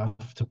wide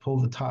enough to pull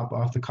the top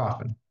off the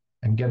coffin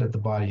and get at the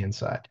body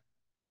inside.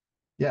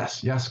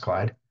 Yes, yes,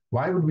 Clyde.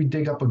 Why would we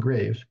dig up a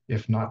grave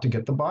if not to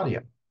get the body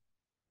up?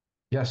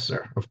 Yes,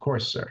 sir. Of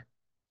course, sir.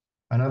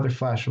 Another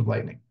flash of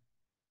lightning.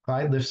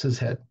 Clyde lifts his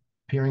head,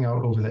 peering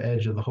out over the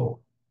edge of the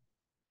hole.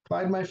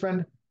 Clyde, my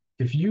friend,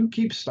 if you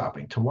keep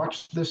stopping to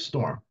watch this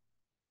storm,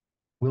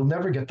 we'll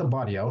never get the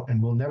body out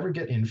and we'll never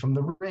get in from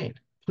the rain.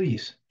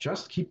 Please,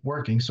 just keep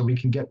working so we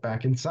can get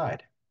back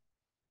inside.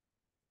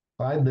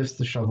 Clyde lifts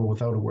the shovel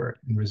without a word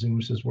and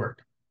resumes his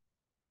work.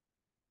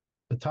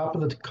 The top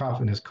of the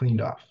coffin is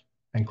cleaned off,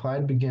 and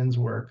Clyde begins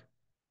work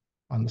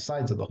on the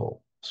sides of the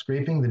hole,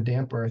 scraping the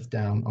damp earth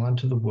down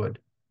onto the wood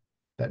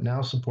that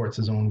now supports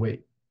his own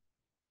weight.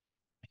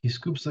 He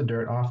scoops the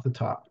dirt off the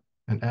top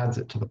and adds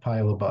it to the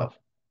pile above.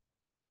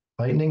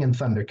 Lightning and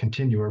thunder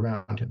continue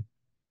around him,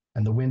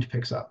 and the wind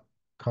picks up,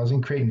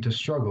 causing Creighton to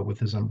struggle with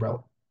his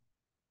umbrella.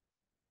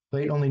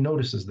 Slate only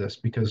notices this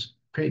because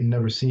Creighton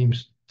never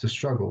seems to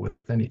struggle with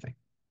anything.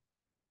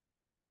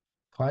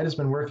 Clyde has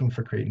been working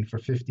for Creighton for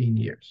 15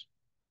 years,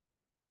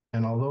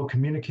 and although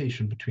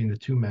communication between the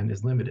two men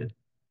is limited,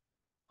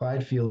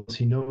 Clyde feels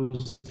he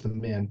knows the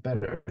man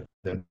better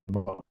than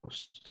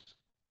most.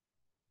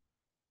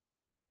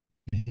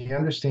 He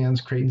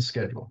understands Creighton's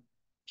schedule,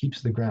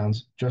 keeps the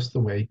grounds just the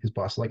way his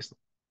boss likes them.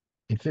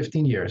 In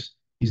 15 years,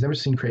 he's never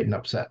seen Creighton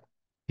upset.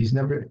 He's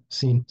never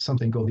seen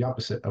something go the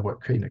opposite of what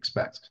Creighton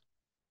expects.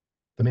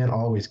 The man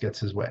always gets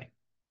his way.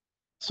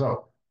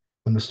 So,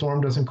 when the storm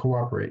doesn't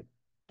cooperate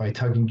by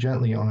tugging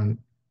gently on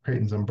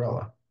Creighton's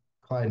umbrella,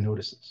 Clyde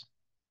notices.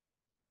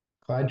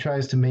 Clyde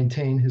tries to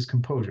maintain his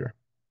composure.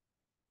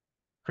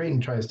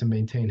 Creighton tries to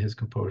maintain his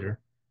composure,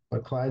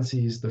 but Clyde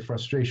sees the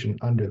frustration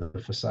under the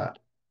facade.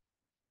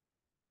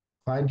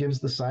 Clyde gives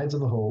the sides of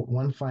the hole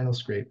one final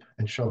scrape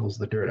and shovels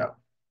the dirt out.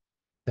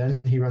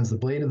 Then he runs the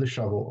blade of the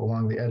shovel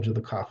along the edge of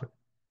the coffin,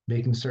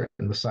 making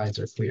certain the sides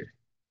are clear.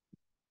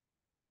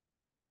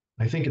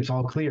 I think it's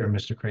all clear,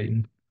 Mr.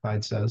 Creighton,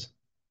 Clyde says,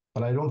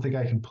 but I don't think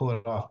I can pull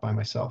it off by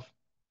myself,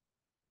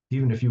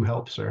 even if you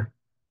help, sir.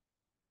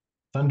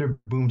 Thunder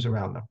booms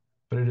around them,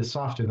 but it is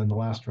softer than the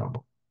last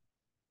rumble.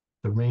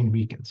 The rain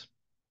weakens.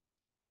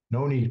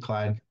 No need,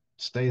 Clyde.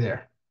 Stay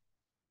there.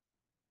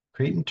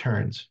 Creighton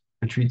turns,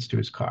 retreats to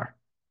his car.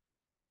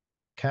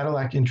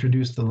 Cadillac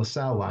introduced the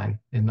LaSalle line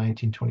in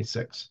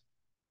 1926,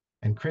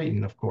 and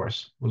Creighton, of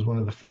course, was one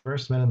of the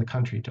first men in the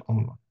country to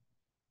own one.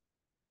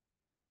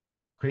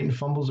 Creighton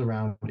fumbles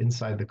around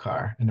inside the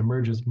car and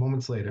emerges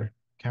moments later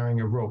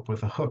carrying a rope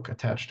with a hook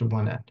attached to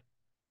one end.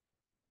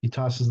 He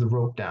tosses the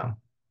rope down.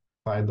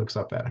 Clyde looks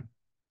up at him.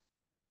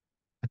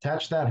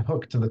 Attach that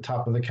hook to the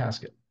top of the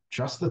casket.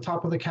 Just the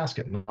top of the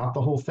casket, not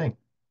the whole thing.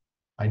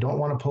 I don't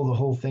want to pull the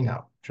whole thing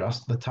out,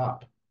 just the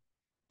top.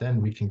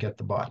 Then we can get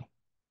the body.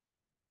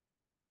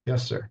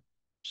 Yes, sir.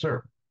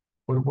 Sir,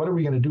 what are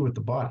we going to do with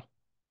the body?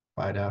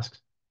 Clyde asks,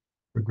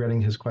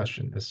 regretting his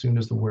question as soon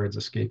as the words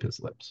escape his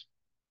lips.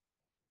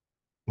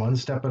 One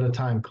step at a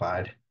time,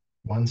 Clyde.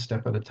 One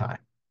step at a time.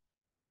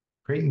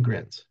 Creighton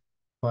grins.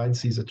 Clyde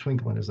sees a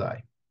twinkle in his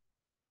eye.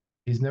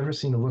 He's never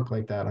seen a look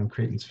like that on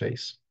Creighton's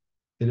face.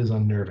 It is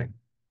unnerving,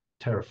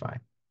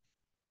 terrifying.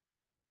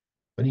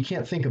 But he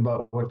can't think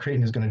about what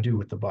Creighton is going to do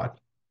with the body.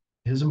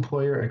 His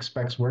employer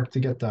expects work to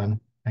get done,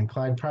 and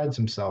Clyde prides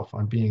himself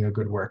on being a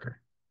good worker.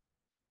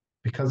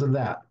 Because of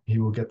that, he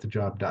will get the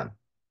job done.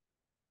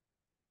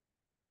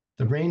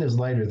 The rain is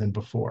lighter than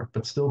before,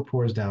 but still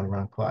pours down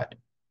around Clyde.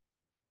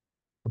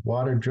 The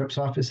water drips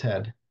off his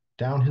head,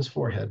 down his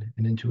forehead,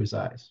 and into his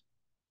eyes.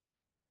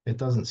 It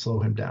doesn't slow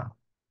him down.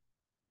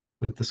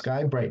 With the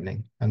sky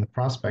brightening and the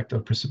prospect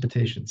of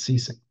precipitation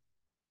ceasing,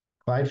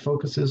 Clyde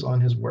focuses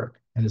on his work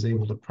and is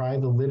able to pry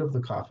the lid of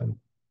the coffin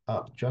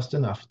up just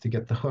enough to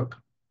get the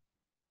hook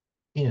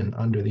in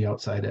under the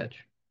outside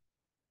edge.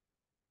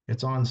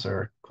 It's on,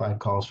 sir, Clyde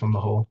calls from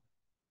the hole.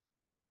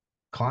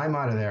 Climb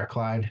out of there,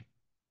 Clyde.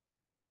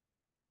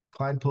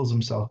 Clyde pulls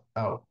himself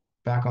out,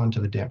 back onto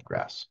the damp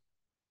grass.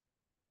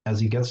 As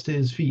he gets to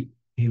his feet,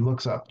 he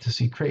looks up to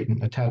see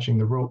Creighton attaching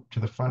the rope to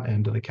the front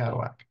end of the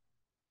Cadillac.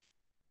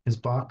 His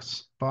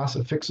boss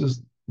affixes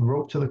the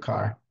rope to the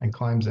car and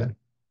climbs in.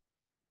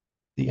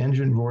 The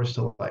engine roars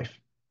to life,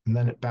 and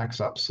then it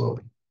backs up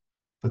slowly.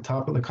 The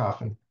top of the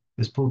coffin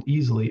is pulled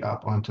easily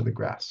up onto the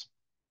grass.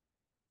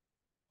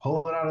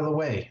 Pull it out of the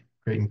way,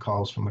 Creighton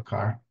calls from the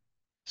car,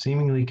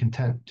 seemingly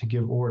content to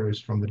give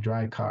orders from the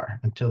dry car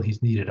until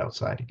he's needed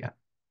outside again.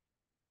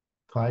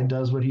 Clyde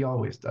does what he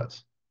always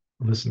does,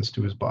 listens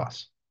to his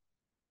boss.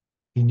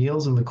 He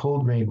kneels in the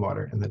cold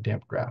rainwater and the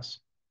damp grass.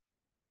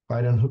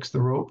 Clyde unhooks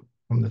the rope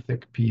from the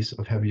thick piece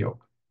of heavy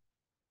oak.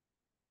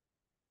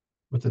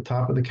 With the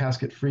top of the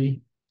casket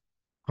free,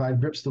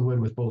 Clyde grips the wood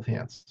with both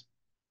hands.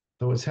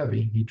 Though it's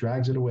heavy, he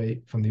drags it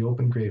away from the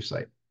open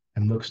gravesite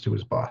and looks to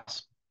his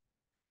boss.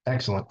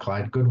 Excellent,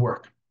 Clyde. Good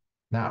work.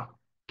 Now,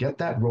 get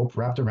that rope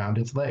wrapped around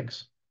its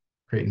legs,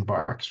 Creighton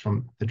barks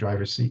from the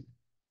driver's seat.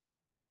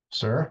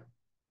 Sir?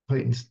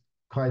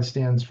 Clyde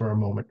stands for a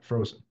moment,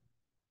 frozen.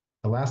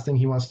 The last thing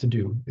he wants to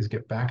do is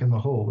get back in the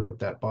hole with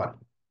that body.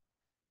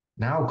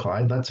 Now,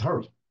 Clyde, let's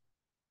hurry.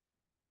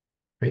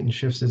 Creighton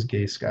shifts his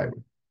gaze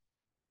skyward.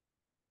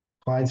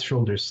 Clyde's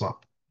shoulders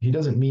slump. He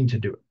doesn't mean to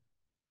do it.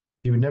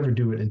 He would never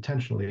do it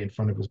intentionally in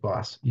front of his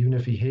boss, even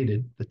if he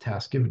hated the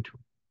task given to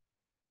him.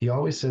 He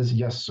always says,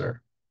 yes,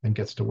 sir, and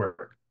gets to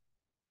work.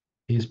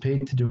 He is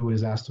paid to do what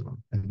is asked of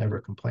him and never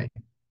complain.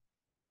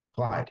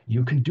 Clyde,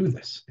 you can do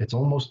this. It's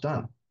almost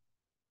done.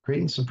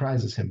 Creighton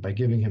surprises him by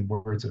giving him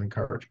words of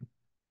encouragement.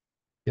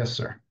 Yes,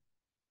 sir.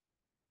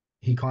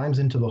 He climbs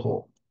into the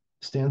hole,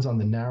 stands on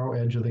the narrow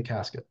edge of the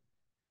casket,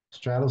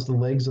 straddles the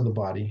legs of the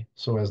body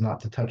so as not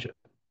to touch it.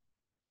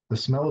 The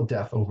smell of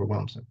death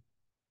overwhelms him.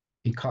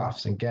 He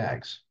coughs and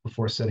gags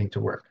before setting to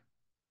work.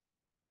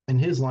 In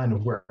his line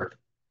of work,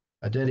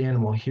 a dead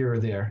animal here or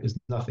there is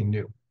nothing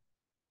new.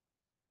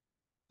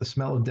 The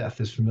smell of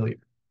death is familiar.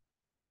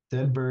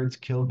 Dead birds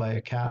killed by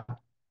a cat,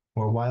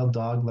 or a wild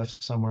dog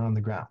left somewhere on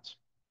the grounds,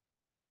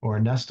 or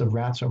a nest of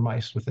rats or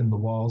mice within the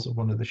walls of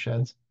one of the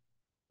sheds,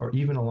 or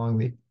even along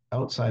the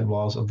outside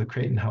walls of the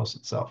Creighton house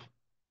itself.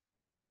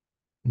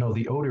 No,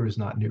 the odor is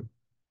not new,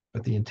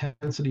 but the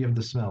intensity of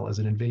the smell as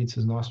it invades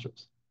his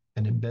nostrils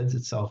and embeds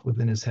itself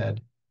within his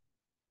head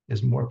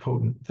is more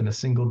potent than a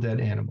single dead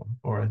animal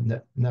or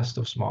a nest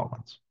of small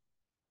ones.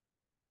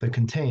 The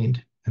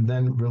contained and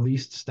then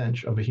released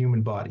stench of a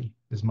human body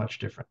is much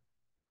different.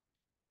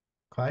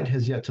 Clyde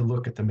has yet to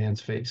look at the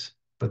man's face,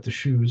 but the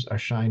shoes are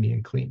shiny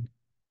and clean.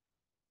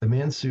 The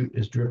man's suit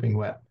is dripping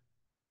wet,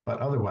 but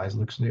otherwise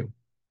looks new.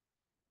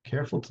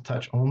 Careful to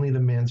touch only the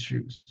man's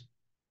shoes,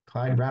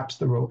 Clyde wraps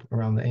the rope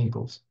around the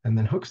ankles and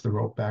then hooks the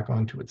rope back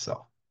onto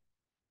itself.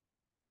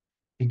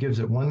 He gives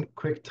it one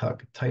quick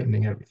tug,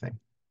 tightening everything.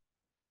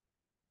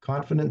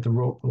 Confident the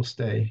rope will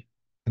stay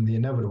and the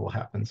inevitable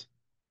happens,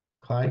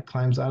 Clyde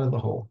climbs out of the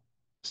hole,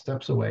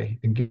 steps away,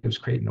 and gives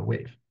Creighton a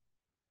wave.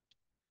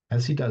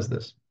 As he does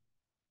this,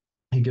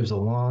 he gives a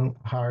long,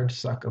 hard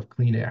suck of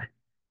clean air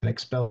and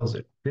expels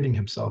it, ridding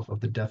himself of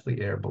the deathly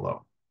air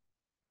below.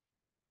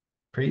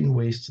 Creighton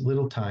wastes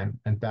little time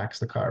and backs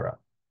the car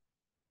up.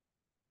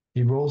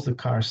 He rolls the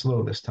car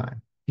slow this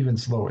time, even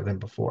slower than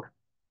before.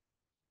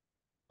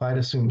 Clyde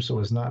assumes so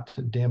as not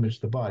to damage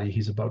the body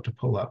he's about to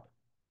pull up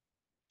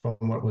from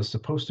what was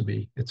supposed to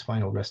be its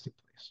final resting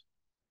place.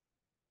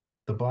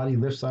 The body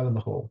lifts out of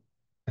the hole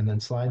and then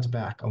slides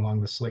back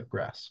along the slick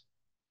grass.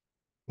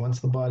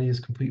 Once the body is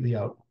completely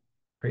out,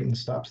 Creighton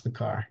stops the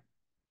car,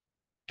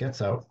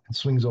 gets out, and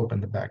swings open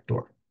the back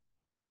door.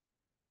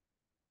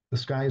 The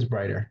sky is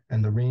brighter,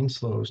 and the rain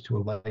slows to a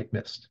light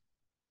mist.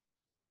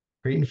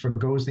 Creighton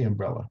forgoes the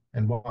umbrella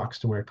and walks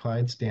to where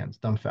Clyde stands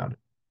dumbfounded,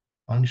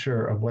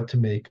 unsure of what to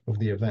make of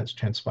the events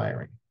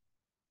transpiring.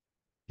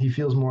 He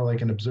feels more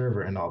like an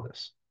observer in all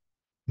this,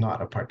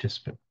 not a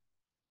participant.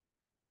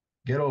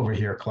 Get over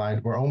here,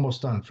 Clyde. We're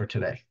almost done for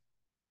today.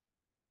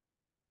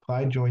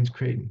 Clyde joins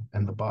Creighton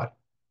and the body.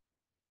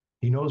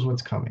 He knows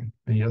what's coming,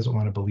 and he doesn't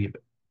want to believe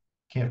it.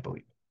 Can't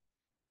believe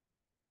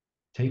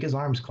it. Take his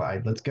arms,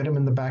 Clyde. Let's get him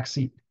in the back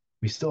seat.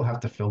 We still have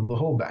to fill the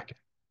hole back in.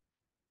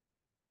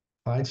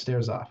 Clyde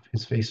stares off,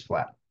 his face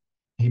flat.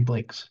 He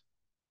blinks,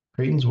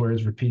 Creighton's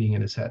words repeating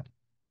in his head.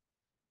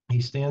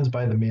 He stands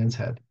by the man's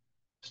head,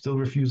 still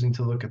refusing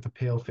to look at the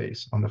pale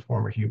face on the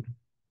former human.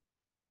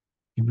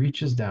 He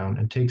reaches down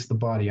and takes the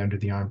body under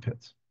the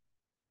armpits.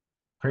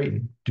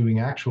 Creighton, doing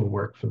actual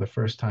work for the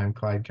first time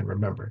Clyde can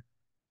remember,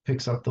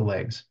 picks up the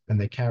legs,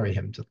 and they carry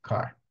him to the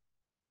car.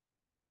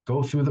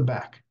 Go through the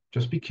back.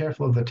 Just be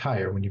careful of the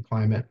tire when you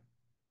climb in.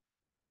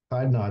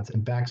 Clyde nods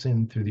and backs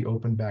in through the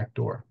open back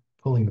door,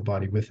 pulling the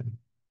body with him.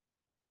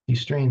 He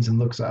strains and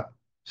looks up,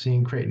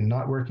 seeing Creighton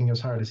not working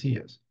as hard as he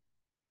is,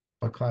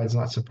 but Clyde's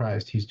not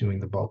surprised he's doing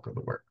the bulk of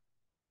the work.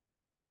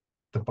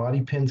 The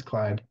body pins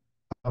Clyde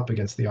up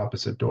against the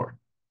opposite door.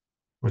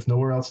 With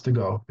nowhere else to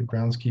go, the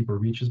groundskeeper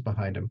reaches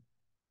behind him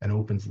and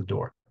opens the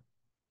door.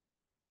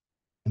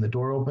 When the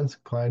door opens,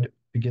 Clyde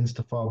begins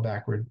to fall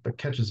backward, but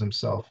catches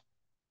himself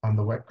on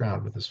the wet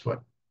ground with his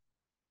foot.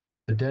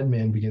 The dead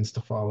man begins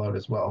to fall out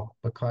as well,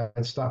 but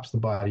Clyde stops the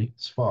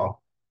body's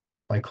fall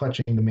by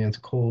clutching the man's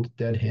cold,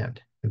 dead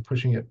hand and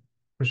pushing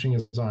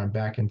his arm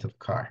back into the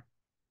car.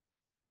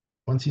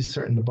 Once he's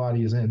certain the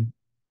body is in,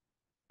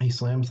 he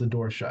slams the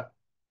door shut.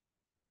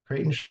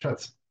 Creighton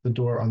shuts the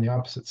door on the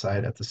opposite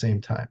side at the same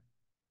time.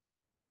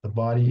 The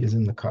body is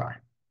in the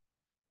car.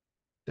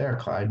 There,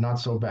 Clyde, not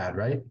so bad,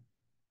 right?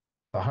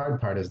 The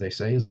hard part, as they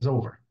say, is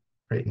over.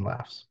 Creighton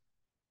laughs.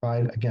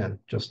 Clyde, again,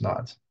 just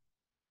nods.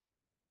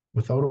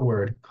 Without a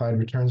word, Clyde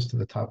returns to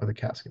the top of the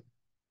casket.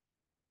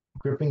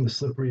 Gripping the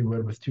slippery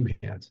wood with two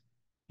hands,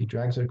 he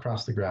drags it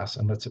across the grass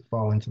and lets it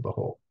fall into the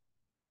hole.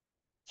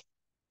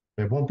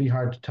 It won't be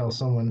hard to tell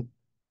someone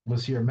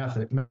was here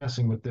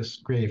messing with this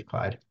grave,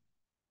 Clyde.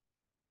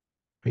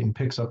 Creighton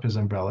picks up his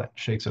umbrella and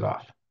shakes it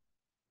off.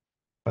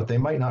 But they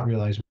might not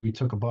realize we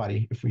took a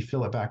body if we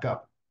fill it back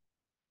up.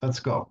 Let's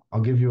go.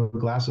 I'll give you a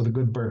glass of the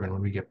good bourbon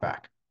when we get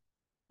back.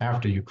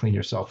 After you clean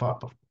yourself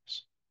up, of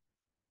course.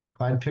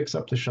 Clyde picks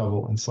up the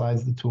shovel and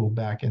slides the tool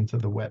back into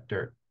the wet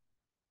dirt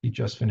he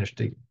just finished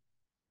digging.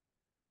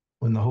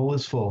 When the hole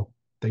is full,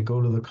 they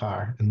go to the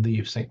car and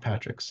leave St.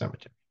 Patrick's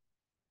Cemetery.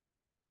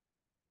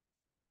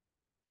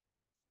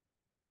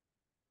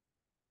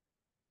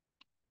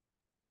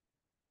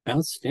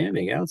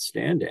 Outstanding,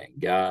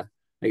 outstanding.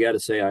 I got to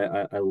say,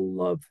 I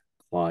love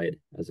Clyde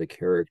as a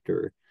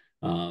character.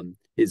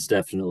 He's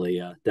definitely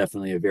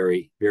a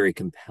very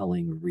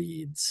compelling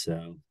read.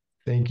 So,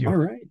 Thank all you.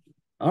 right,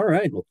 all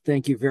right. Well,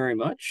 thank you very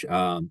much.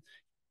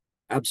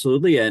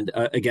 Absolutely. And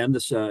again,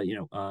 this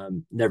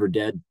Never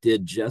Dead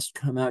did just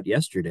come out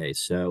yesterday.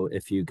 So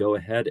if you go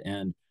ahead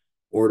and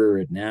order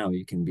it now,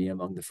 you can be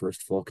among the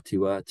first folk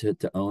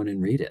to own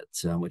and read it,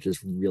 which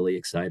is really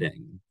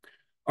exciting.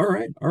 All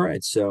right, all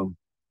right. So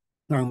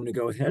now I'm going to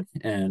go ahead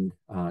and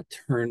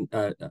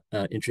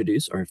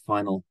introduce our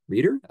final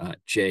reader,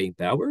 Jay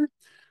Bauer.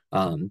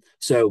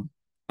 So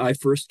I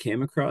first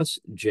came across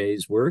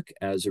Jay's work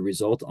as a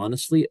result,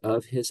 honestly,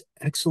 of his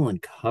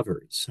excellent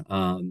covers.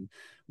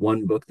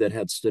 One book that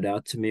had stood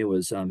out to me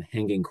was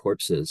Hanging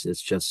Corpses.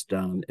 It's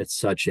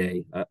such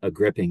a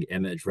gripping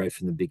image right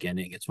from the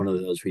beginning. It's one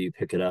of those where you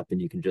pick it up and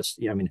you can just,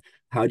 I mean,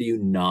 how do you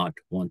not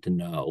want to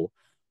know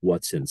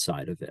what's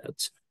inside of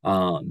it?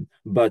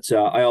 But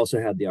I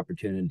also had the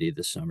opportunity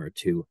this summer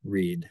to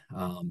read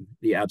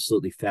the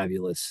absolutely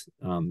fabulous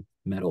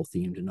metal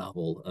themed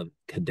novel of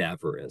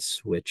Cadaverous,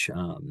 which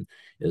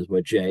is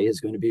what Jay is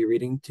going to be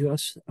reading to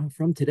us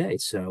from today.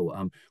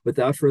 So,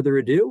 without further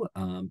ado,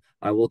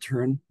 I will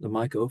turn the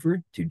mic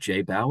over to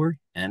Jay Bauer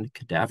and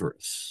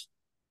Cadaverous.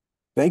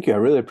 Thank you. I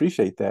really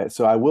appreciate that.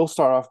 So I will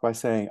start off by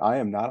saying I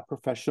am not a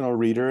professional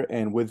reader,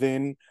 and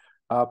within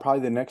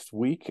probably the next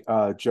week,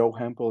 Joe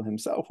Hempel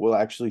himself will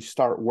actually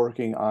start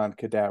working on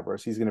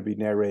Cadaverous. He's going to be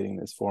narrating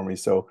this for me.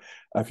 So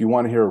if you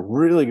want to hear a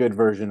really good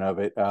version of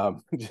it,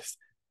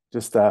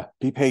 just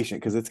be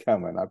patient because it's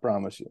coming. I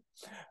promise you.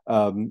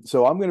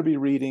 So I'm going to be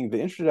reading the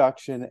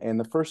introduction and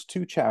the first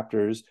two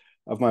chapters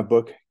of my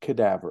book,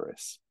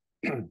 Cadaverous.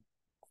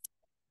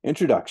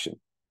 Introduction.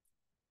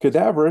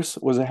 Cadaverous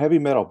was a heavy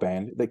metal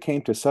band that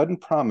came to sudden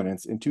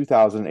prominence in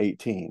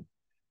 2018.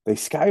 They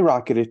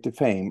skyrocketed to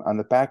fame on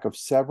the back of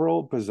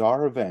several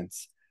bizarre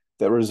events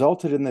that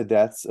resulted in the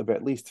deaths of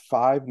at least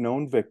 5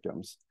 known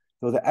victims,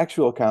 though the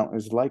actual count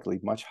is likely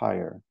much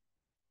higher.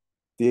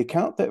 The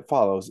account that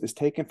follows is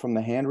taken from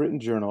the handwritten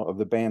journal of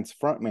the band's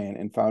frontman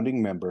and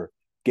founding member,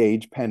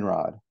 Gage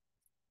Penrod.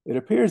 It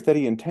appears that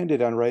he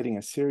intended on writing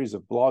a series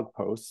of blog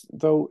posts,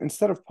 though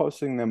instead of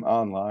posting them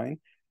online,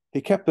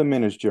 he kept them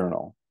in his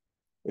journal.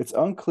 It's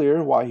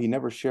unclear why he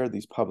never shared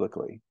these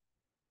publicly.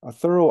 A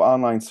thorough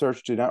online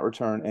search did not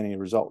return any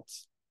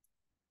results.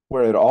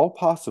 Where at all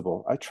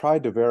possible, I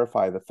tried to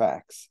verify the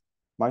facts.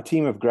 My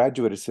team of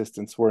graduate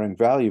assistants were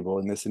invaluable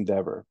in this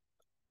endeavor.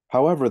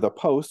 However, the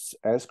posts,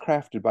 as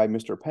crafted by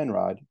Mr.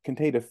 Penrod,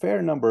 contained a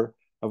fair number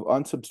of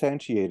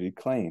unsubstantiated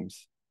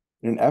claims.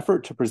 In an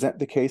effort to present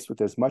the case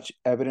with as much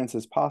evidence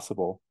as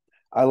possible,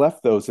 I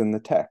left those in the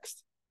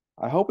text.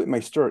 I hope it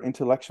may stir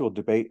intellectual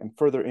debate and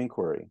further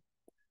inquiry.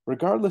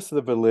 Regardless of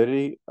the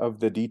validity of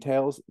the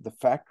details, the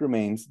fact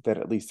remains that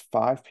at least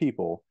 5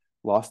 people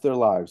lost their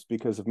lives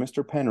because of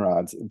Mr.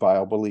 Penrod's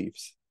vile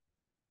beliefs.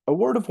 A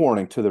word of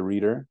warning to the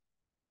reader.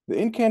 The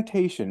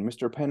incantation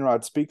Mr.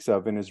 Penrod speaks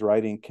of in his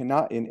writing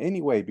cannot in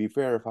any way be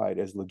verified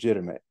as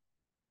legitimate.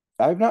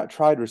 I have not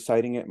tried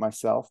reciting it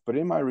myself, but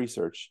in my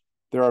research,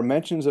 there are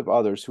mentions of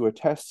others who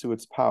attest to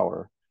its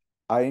power.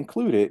 I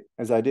include it,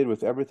 as I did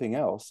with everything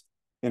else,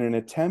 in an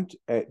attempt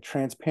at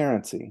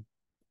transparency.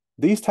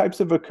 These types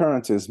of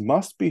occurrences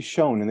must be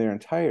shown in their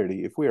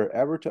entirety if we are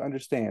ever to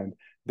understand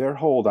their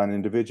hold on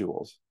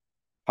individuals.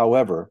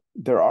 However,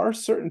 there are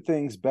certain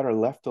things better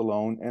left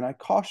alone, and I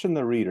caution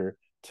the reader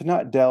to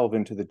not delve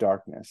into the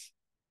darkness.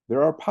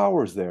 There are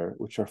powers there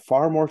which are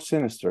far more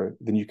sinister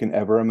than you can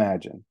ever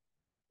imagine.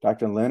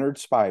 Dr. Leonard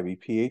Spivey,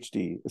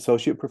 PhD,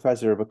 Associate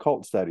Professor of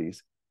Occult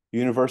Studies,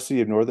 University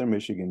of Northern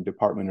Michigan,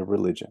 Department of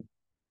Religion.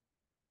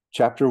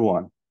 Chapter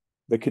 1,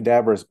 The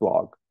Cadaverous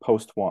Blog,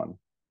 Post 1.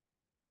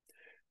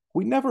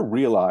 We never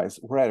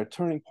realize we're at a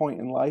turning point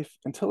in life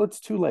until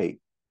it's too late.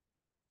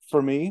 For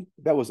me,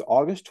 that was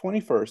August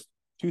 21st,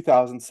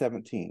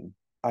 2017.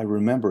 I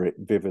remember it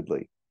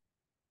vividly.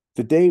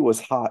 The day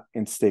was hot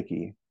and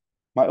sticky.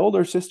 My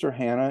older sister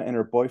Hannah and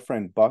her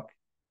boyfriend Buck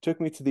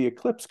took me to the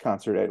Eclipse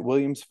concert at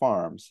Williams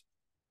Farms.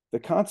 The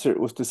concert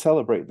was to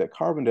celebrate that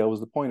Carbondale was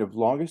the point of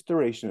longest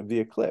duration of the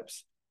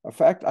eclipse, a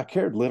fact I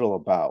cared little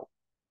about.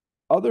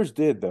 Others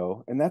did,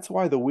 though, and that's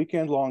why the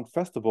weekend-long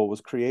festival was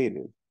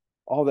created.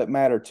 All that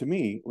mattered to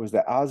me was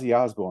that Ozzy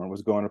Osbourne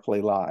was going to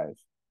play live.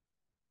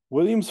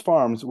 Williams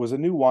Farms was a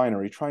new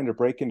winery trying to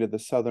break into the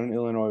Southern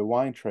Illinois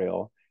wine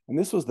trail, and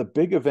this was the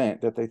big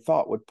event that they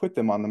thought would put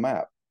them on the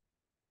map.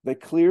 They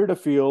cleared a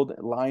field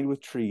lined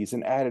with trees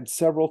and added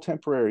several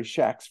temporary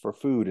shacks for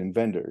food and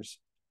vendors.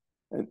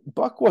 And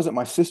Buck wasn't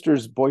my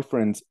sister's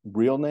boyfriend's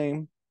real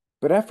name,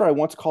 but after I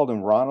once called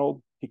him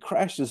Ronald, he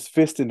crashed his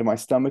fist into my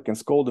stomach and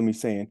scolded me,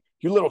 saying,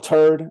 "You little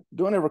turd,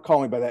 don't ever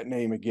call me by that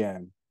name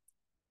again."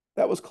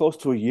 That was close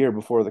to a year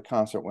before the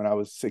concert when I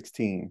was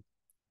 16.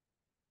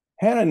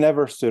 Hannah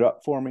never stood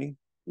up for me,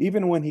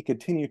 even when he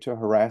continued to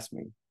harass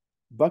me.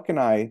 Buck and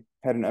I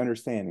had an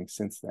understanding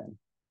since then.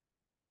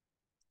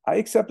 I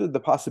accepted the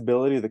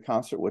possibility the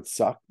concert would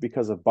suck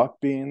because of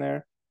Buck being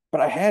there,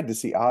 but I had to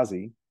see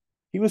Ozzy.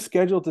 He was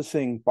scheduled to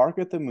sing Bark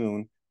at the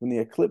Moon when the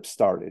eclipse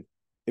started.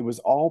 It was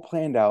all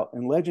planned out,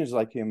 and legends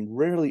like him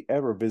rarely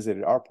ever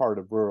visited our part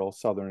of rural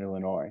southern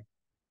Illinois.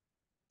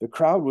 The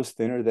crowd was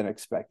thinner than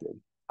expected.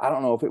 I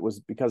don't know if it was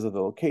because of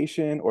the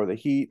location or the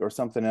heat or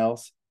something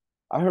else.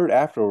 I heard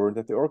afterward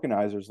that the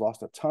organizers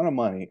lost a ton of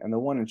money and the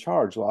one in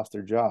charge lost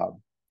their job.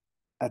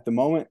 At the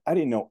moment, I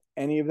didn't know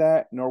any of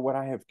that, nor would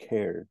I have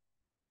cared.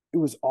 It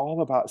was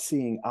all about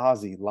seeing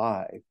Ozzy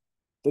live.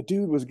 The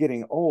dude was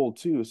getting old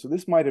too, so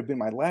this might have been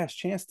my last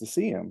chance to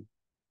see him.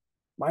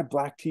 My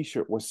black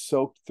t-shirt was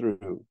soaked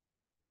through.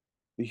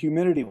 The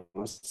humidity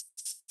was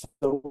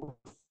so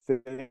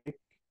thick.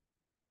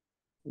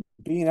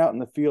 Being out in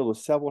the field with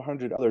several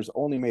hundred others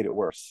only made it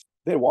worse.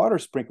 They had water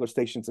sprinkler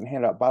stations and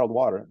handed out bottled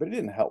water, but it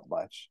didn't help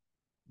much.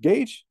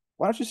 Gage,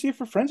 why don't you see if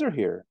your friends are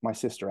here? My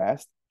sister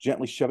asked,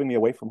 gently shoving me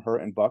away from her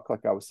and Buck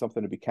like I was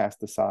something to be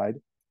cast aside.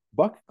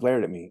 Buck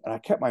glared at me, and I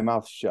kept my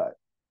mouth shut.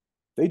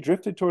 They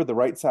drifted toward the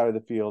right side of the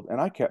field, and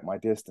I kept my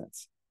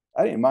distance.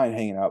 I didn't mind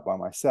hanging out by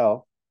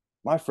myself.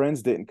 My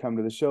friends didn't come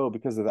to the show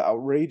because of the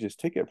outrageous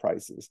ticket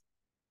prices.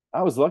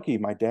 I was lucky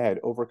my dad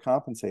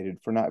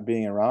overcompensated for not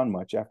being around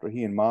much after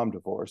he and mom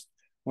divorced,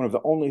 one of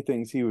the only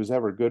things he was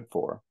ever good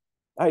for.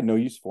 I had no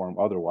use for him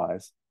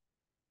otherwise.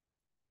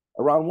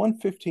 Around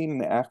 1:15 in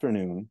the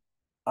afternoon,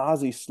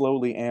 Ozzy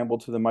slowly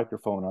ambled to the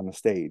microphone on the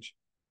stage.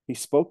 He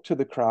spoke to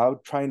the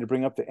crowd, trying to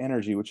bring up the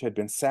energy which had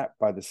been sapped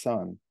by the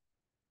sun.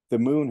 The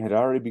moon had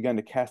already begun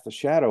to cast a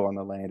shadow on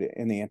the land,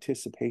 and the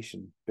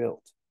anticipation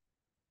built.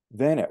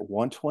 Then at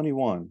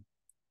 1:21,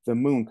 the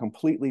moon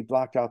completely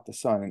blocked out the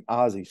sun, and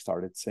Ozzy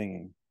started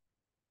singing.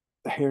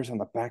 The hairs on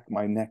the back of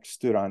my neck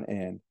stood on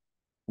end.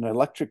 An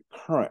electric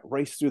current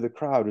raced through the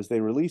crowd as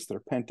they released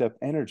their pent-up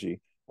energy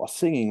while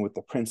singing with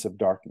the Prince of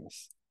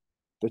Darkness.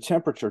 The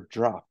temperature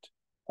dropped.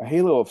 A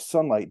halo of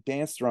sunlight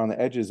danced around the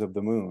edges of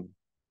the moon.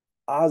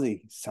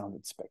 Ozzy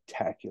sounded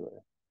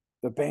spectacular.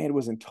 The band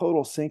was in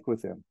total sync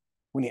with him.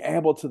 When he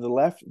ambled to the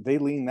left, they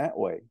leaned that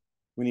way.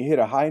 When he hit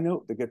a high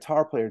note, the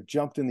guitar player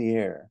jumped in the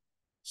air.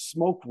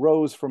 Smoke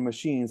rose from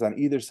machines on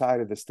either side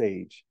of the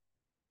stage.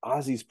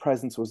 Ozzy's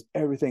presence was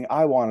everything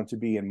I wanted to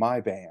be in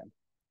my band.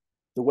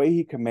 The way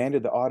he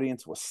commanded the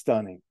audience was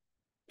stunning.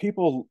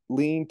 People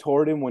leaned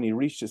toward him when he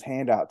reached his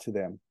hand out to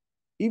them.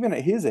 Even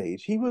at his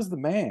age, he was the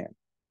man.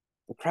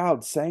 The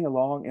crowd sang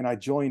along, and I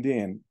joined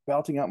in,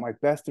 belting out my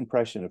best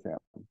impression of him.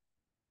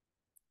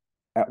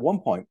 At one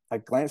point, I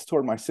glanced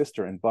toward my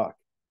sister and Buck,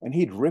 and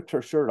he'd ripped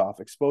her shirt off,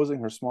 exposing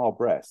her small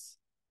breasts.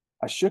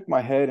 I shook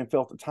my head and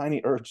felt a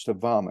tiny urge to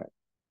vomit.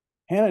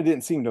 Hannah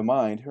didn't seem to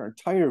mind, her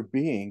entire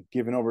being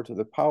given over to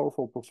the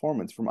powerful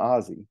performance from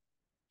Ozzy.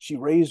 She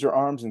raised her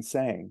arms and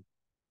sang.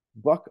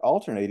 Buck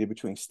alternated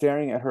between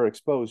staring at her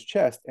exposed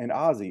chest and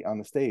Ozzy on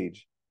the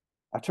stage.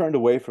 I turned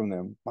away from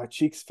them. My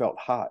cheeks felt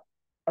hot.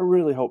 I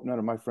really hope none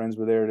of my friends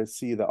were there to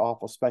see the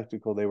awful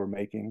spectacle they were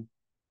making.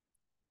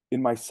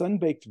 In my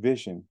sun-baked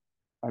vision,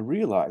 I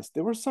realized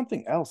there was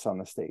something else on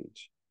the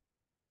stage.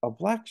 A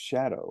black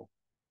shadow.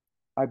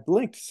 I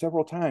blinked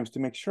several times to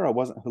make sure I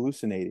wasn't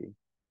hallucinating.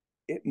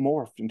 It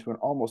morphed into an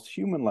almost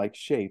human-like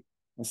shape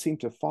and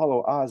seemed to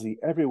follow Ozzy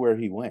everywhere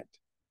he went.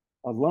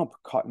 A lump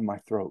caught in my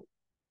throat.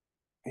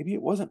 Maybe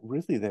it wasn't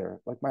really there,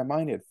 like my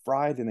mind had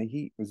fried and the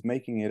heat was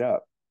making it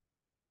up.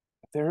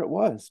 But there it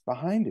was,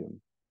 behind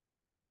him.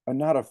 A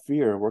knot of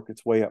fear worked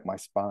its way up my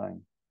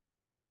spine.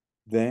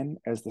 Then,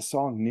 as the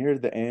song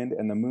neared the end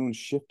and the moon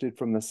shifted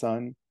from the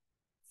sun,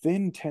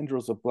 thin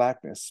tendrils of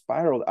blackness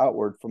spiraled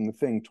outward from the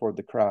thing toward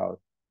the crowd.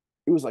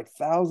 It was like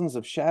thousands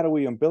of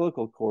shadowy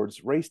umbilical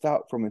cords raced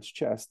out from its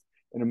chest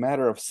in a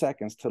matter of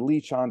seconds to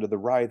leech onto the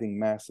writhing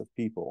mass of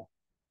people.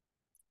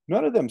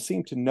 None of them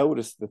seemed to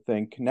notice the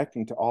thing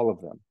connecting to all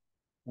of them.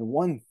 And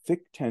one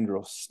thick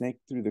tendril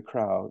snaked through the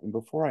crowd, and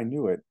before I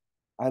knew it,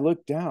 I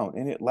looked down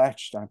and it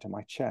latched onto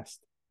my chest.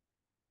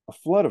 A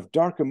flood of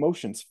dark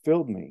emotions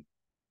filled me.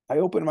 I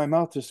opened my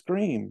mouth to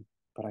scream,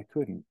 but I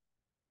couldn't.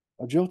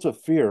 A jolt of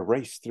fear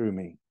raced through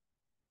me.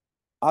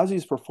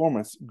 Ozzy's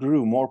performance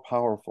grew more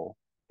powerful.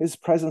 His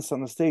presence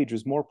on the stage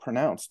was more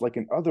pronounced, like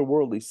an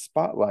otherworldly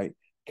spotlight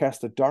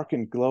cast a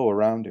darkened glow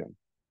around him.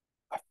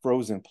 I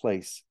froze in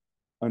place,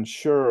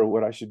 unsure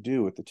what I should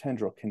do with the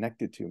tendril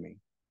connected to me.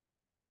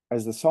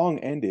 As the song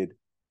ended,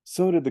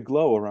 so did the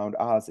glow around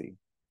Ozzy.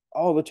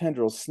 All the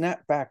tendrils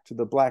snapped back to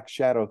the black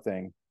shadow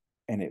thing,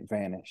 and it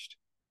vanished.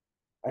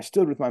 I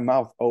stood with my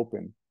mouth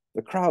open.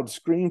 The crowd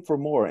screamed for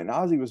more, and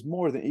Ozzy was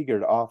more than eager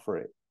to offer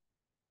it.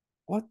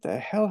 What the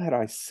hell had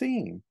I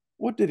seen?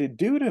 What did it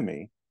do to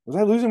me? Was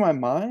I losing my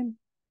mind?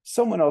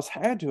 Someone else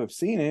had to have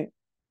seen it.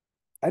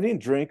 I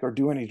didn't drink or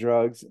do any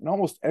drugs, and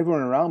almost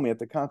everyone around me at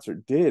the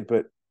concert did,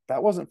 but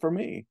that wasn't for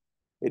me.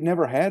 It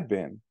never had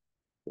been.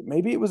 But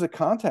maybe it was a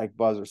contact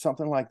buzz or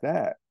something like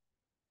that.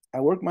 I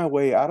worked my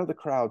way out of the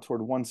crowd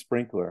toward one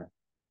sprinkler.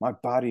 My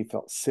body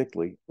felt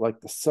sickly,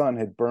 like the sun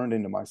had burned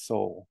into my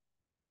soul.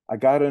 I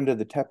got under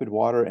the tepid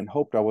water and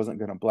hoped I wasn't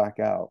going to black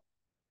out.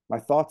 My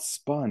thoughts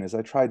spun as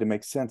I tried to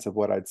make sense of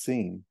what I'd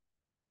seen.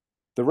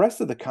 The rest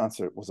of the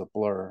concert was a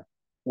blur.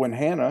 When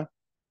Hannah,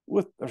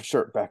 with her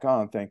shirt back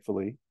on,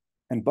 thankfully,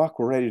 and Buck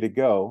were ready to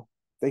go,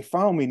 they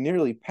found me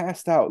nearly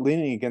passed out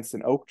leaning against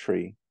an oak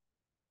tree.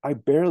 I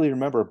barely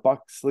remember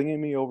Buck slinging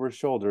me over his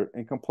shoulder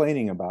and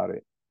complaining about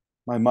it.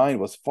 My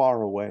mind was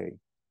far away.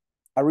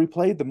 I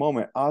replayed the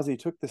moment Ozzy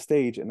took the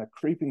stage and the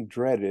creeping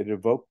dread it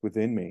evoked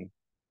within me.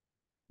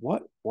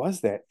 What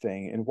was that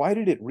thing, and why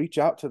did it reach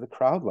out to the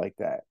crowd like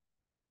that?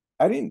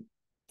 I didn't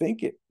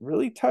think it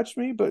really touched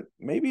me, but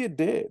maybe it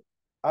did.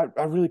 I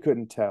really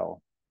couldn't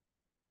tell.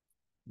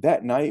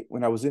 That night,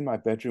 when I was in my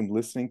bedroom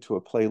listening to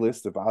a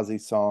playlist of Ozzy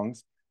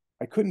songs,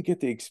 I couldn't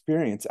get the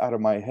experience out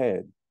of my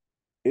head.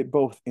 It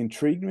both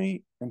intrigued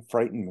me and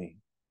frightened me.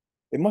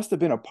 It must have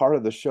been a part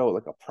of the show,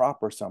 like a prop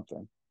or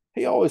something.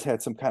 He always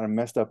had some kind of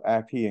messed up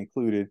act he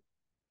included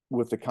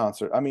with the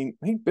concert. I mean,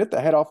 he bit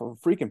the head off of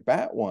a freaking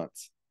bat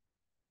once.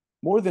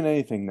 More than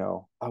anything,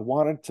 though, I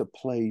wanted to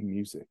play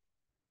music.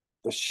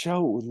 The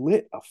show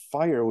lit a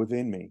fire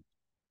within me.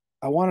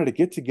 I wanted to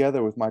get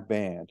together with my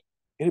band.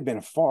 It had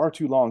been far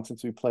too long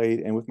since we played,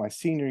 and with my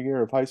senior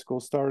year of high school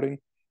starting,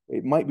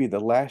 it might be the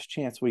last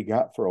chance we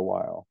got for a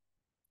while.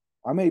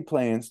 I made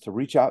plans to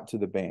reach out to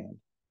the band.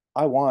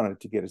 I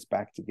wanted to get us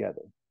back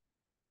together.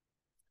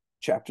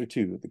 Chapter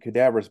 2, the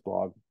Cadaverous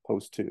blog,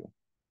 post 2.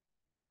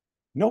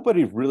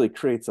 Nobody really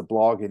creates a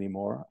blog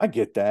anymore. I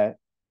get that.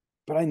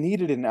 But I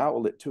needed an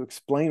outlet to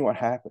explain what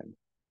happened.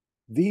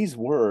 These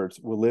words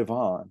will live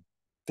on.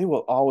 They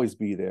will always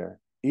be there,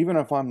 even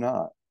if I'm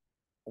not.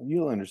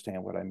 You'll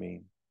understand what I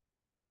mean.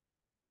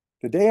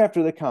 The day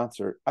after the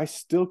concert, I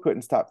still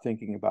couldn't stop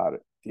thinking about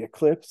it. The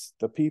eclipse,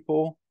 the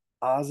people,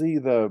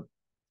 Ozzy, the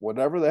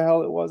whatever the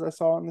hell it was I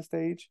saw on the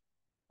stage.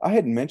 I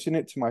had mentioned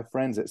it to my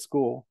friends at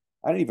school.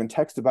 I didn't even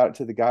text about it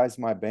to the guys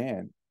in my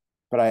band.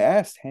 But I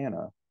asked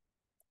Hannah.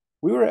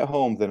 We were at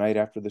home the night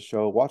after the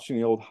show watching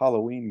the old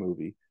Halloween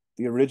movie,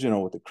 the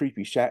original with the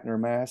creepy Shatner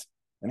mask,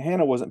 and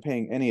Hannah wasn't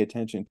paying any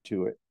attention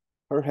to it.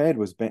 Her head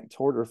was bent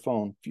toward her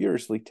phone,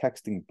 furiously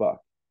texting Buck.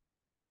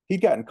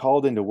 He'd gotten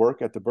called into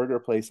work at the burger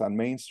place on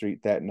Main Street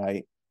that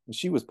night, and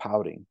she was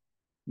pouting.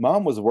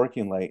 Mom was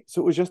working late,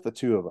 so it was just the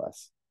two of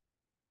us.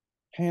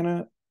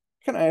 Hannah,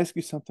 can I ask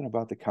you something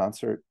about the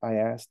concert? I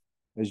asked,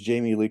 as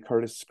Jamie Lee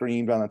Curtis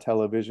screamed on the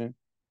television.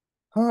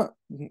 Huh?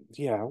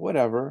 Yeah,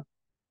 whatever.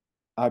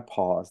 I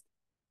paused.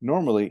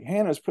 Normally,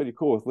 Hannah's pretty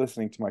cool with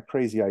listening to my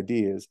crazy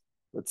ideas,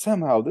 but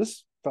somehow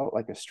this felt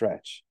like a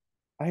stretch.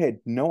 I had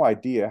no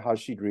idea how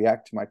she'd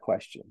react to my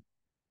question.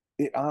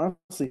 It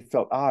honestly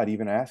felt odd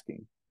even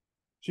asking.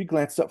 She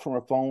glanced up from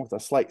her phone with a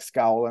slight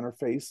scowl on her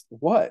face.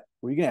 What?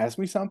 Were you going to ask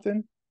me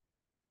something?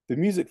 The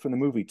music from the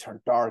movie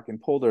turned dark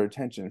and pulled her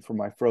attention from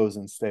my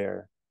frozen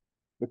stare.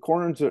 The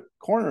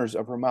corners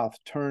of her mouth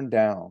turned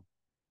down.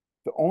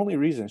 The only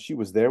reason she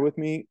was there with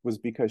me was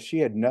because she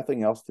had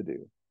nothing else to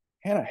do.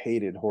 Hannah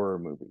hated horror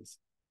movies.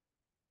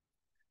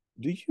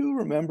 Do you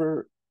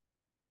remember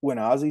when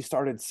Ozzy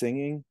started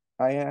singing?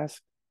 I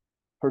asked.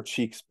 Her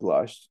cheeks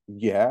blushed.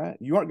 Yeah,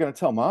 you aren't going to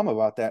tell Mom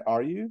about that,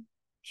 are you?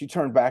 She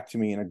turned back to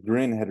me and a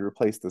grin had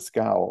replaced the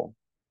scowl.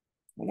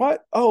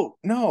 What? Oh,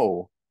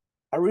 no.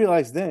 I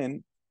realized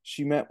then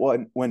she meant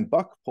when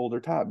Buck pulled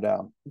her top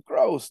down.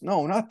 Gross.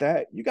 No, not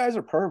that. You guys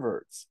are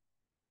perverts.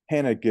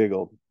 Hannah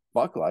giggled.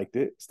 Buck liked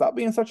it. Stop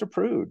being such a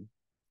prude.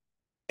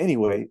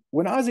 Anyway,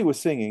 when Ozzy was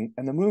singing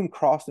and the moon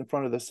crossed in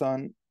front of the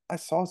sun, I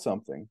saw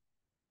something.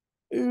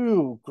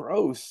 Ew,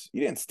 gross.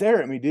 You didn't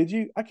stare at me, did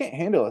you? I can't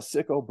handle a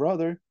sicko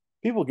brother.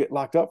 People get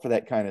locked up for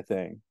that kind of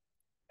thing.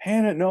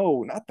 Hannah,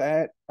 no, not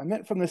that. I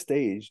meant from the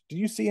stage. Do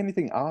you see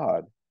anything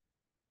odd?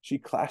 She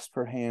clasped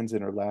her hands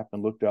in her lap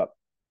and looked up,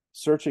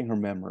 searching her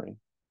memory.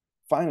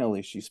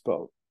 Finally, she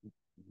spoke.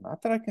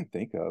 Not that I can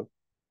think of.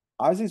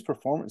 Ozzy's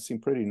performance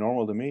seemed pretty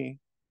normal to me.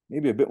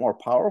 Maybe a bit more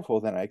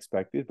powerful than I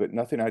expected, but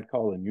nothing I'd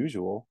call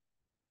unusual.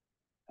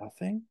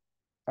 Nothing?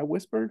 I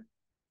whispered.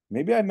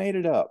 Maybe I made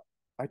it up.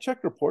 I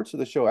checked reports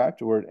of the show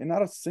afterward, and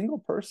not a single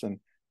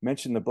person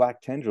mentioned the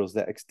black tendrils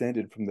that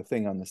extended from the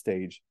thing on the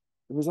stage.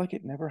 It was like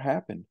it never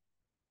happened.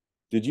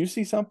 Did you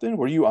see something?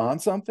 Were you on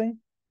something?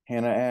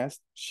 Hannah asked.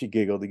 She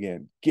giggled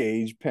again.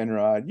 Gage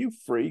Penrod, you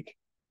freak.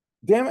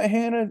 Damn it,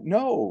 Hannah.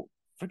 No.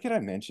 Forget I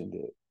mentioned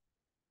it.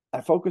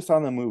 I focused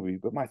on the movie,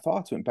 but my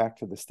thoughts went back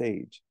to the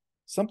stage.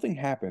 Something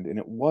happened, and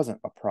it wasn't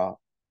a prop.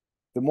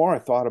 The more I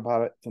thought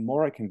about it, the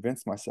more I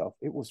convinced myself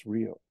it was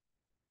real.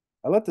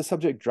 I let the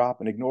subject drop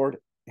and ignored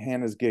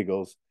Hannah's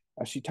giggles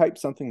as she typed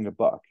something to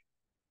Buck.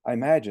 I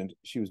imagined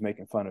she was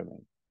making fun of me.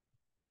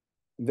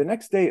 The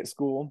next day at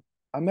school,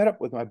 I met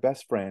up with my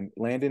best friend,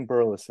 Landon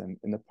Burleson,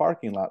 in the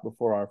parking lot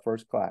before our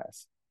first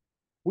class.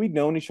 We'd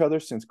known each other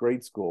since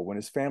grade school when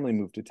his family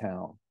moved to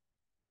town.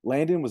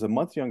 Landon was a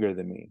month younger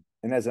than me,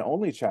 and as an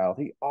only child,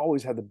 he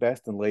always had the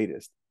best and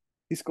latest.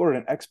 He scored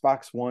an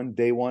Xbox One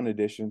Day One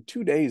edition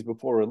 2 days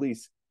before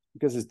release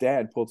because his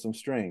dad pulled some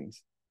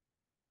strings.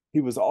 He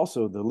was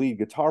also the lead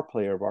guitar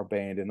player of our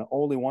band and the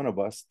only one of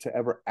us to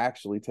ever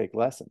actually take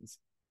lessons.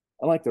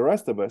 Unlike the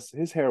rest of us,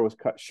 his hair was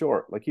cut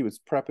short like he was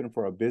prepping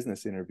for a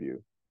business interview.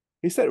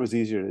 He said it was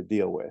easier to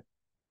deal with.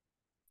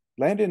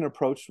 Landon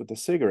approached with a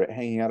cigarette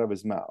hanging out of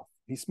his mouth.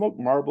 He smoked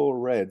Marlboro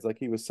Reds like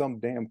he was some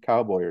damn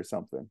cowboy or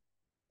something.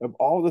 Of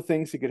all the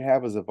things he could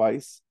have as a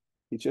vice,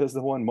 he chose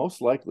the one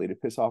most likely to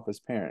piss off his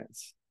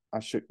parents. I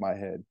shook my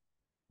head.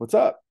 What's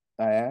up?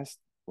 I asked.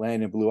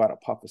 Landon blew out a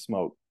puff of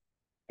smoke.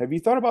 Have you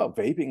thought about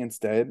vaping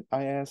instead?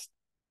 I asked.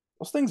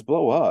 Those things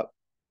blow up,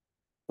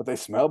 but they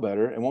smell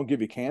better and won't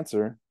give you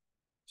cancer.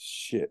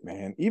 Shit,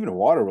 man. Even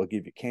water will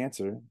give you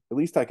cancer. At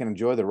least I can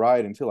enjoy the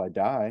ride until I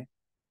die.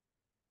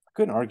 I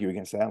couldn't argue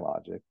against that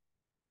logic.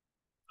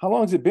 How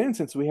long's it been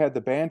since we had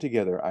the band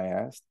together? I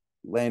asked.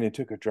 Landon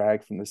took a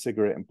drag from the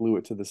cigarette and blew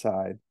it to the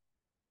side.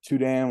 Too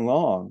damn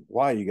long.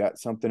 Why, you got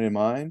something in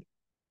mind?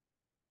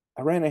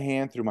 I ran a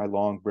hand through my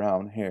long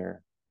brown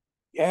hair.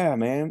 Yeah,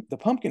 man, the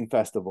Pumpkin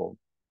Festival.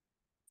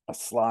 A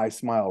sly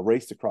smile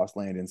raced across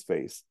Landon's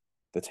face.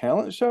 The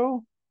talent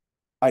show?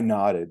 I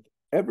nodded.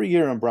 Every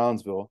year in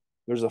Brownsville,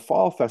 there's a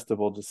fall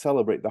festival to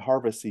celebrate the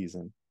harvest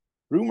season.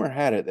 Rumor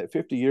had it that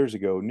 50 years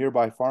ago,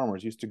 nearby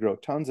farmers used to grow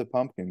tons of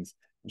pumpkins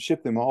and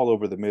ship them all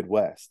over the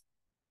Midwest.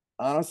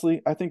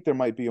 Honestly, I think there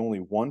might be only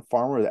one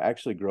farmer that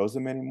actually grows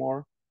them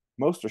anymore.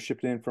 Most are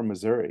shipped in from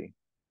Missouri.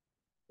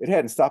 It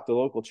hadn't stopped the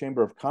local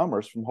Chamber of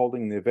Commerce from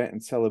holding the event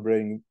and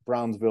celebrating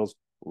Brownsville's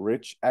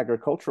rich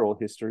agricultural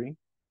history.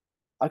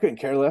 I couldn't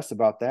care less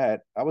about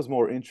that. I was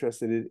more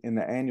interested in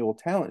the annual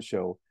talent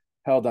show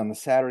held on the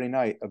Saturday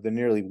night of the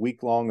nearly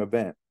week-long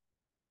event.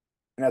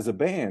 And as a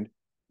band,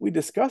 we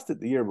discussed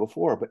it the year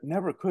before, but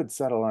never could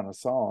settle on a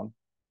song.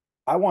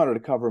 I wanted to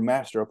cover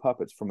Master of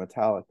Puppets from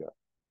Metallica,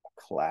 a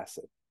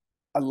classic.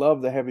 I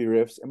love the heavy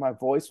riffs, and my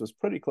voice was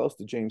pretty close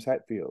to James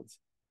Hetfield's.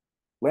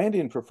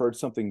 Landon preferred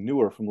something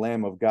newer from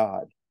Lamb of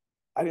God.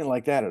 I didn't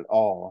like that at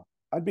all.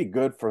 I'd be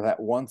good for that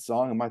one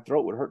song, and my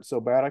throat would hurt so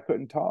bad I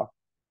couldn't talk.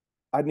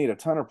 I'd need a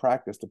ton of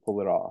practice to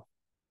pull it off.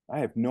 I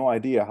have no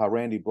idea how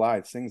Randy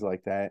Blythe sings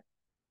like that.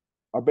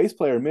 Our bass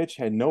player Mitch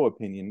had no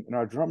opinion, and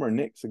our drummer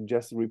Nick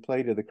suggested we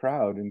play to the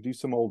crowd and do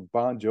some old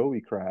Bon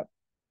Jovi crap.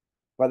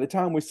 By the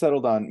time we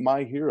settled on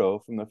My Hero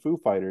from the Foo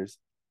Fighters,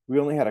 we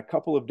only had a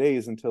couple of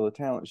days until the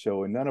talent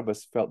show, and none of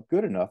us felt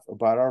good enough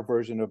about our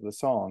version of the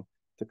song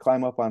to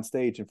climb up on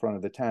stage in front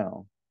of the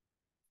town.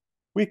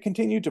 We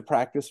continued to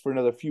practice for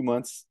another few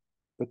months,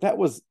 but that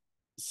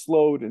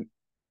slowed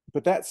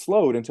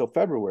until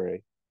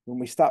February when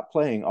we stopped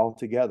playing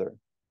altogether.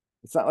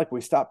 It's not like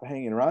we stopped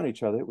hanging around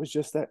each other. It was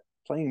just that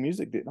playing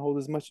music didn't hold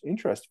as much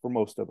interest for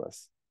most of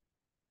us.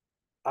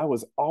 I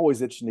was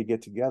always itching to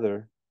get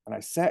together, and I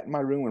sat in my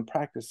room and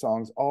practiced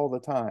songs all the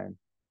time.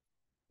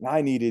 And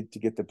I needed to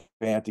get the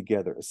band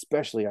together,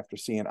 especially after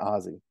seeing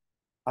Ozzy.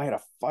 I had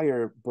a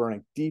fire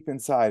burning deep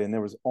inside, and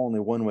there was only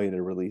one way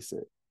to release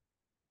it.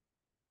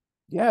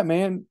 Yeah,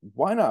 man,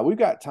 why not? We've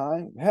got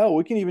time. Hell,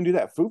 we can even do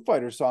that Foo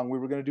Fighters song we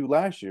were going to do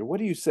last year. What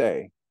do you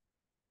say?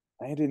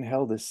 Landon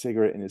held his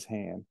cigarette in his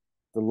hand,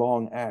 the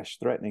long ash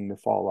threatening to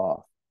fall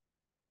off.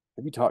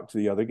 Have you talked to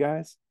the other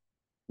guys?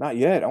 Not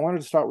yet. I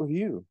wanted to start with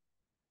you.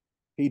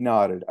 He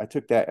nodded. I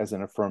took that as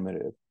an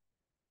affirmative.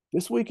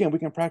 This weekend we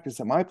can practice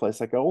at my place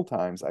like old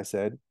times, I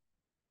said.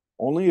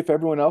 Only if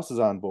everyone else is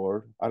on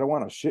board. I don't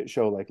want a shit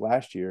show like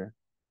last year.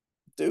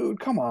 Dude,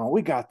 come on,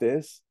 we got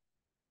this.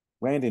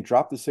 Landon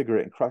dropped the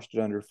cigarette and crushed it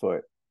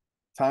underfoot.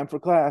 Time for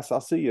class.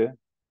 I'll see you.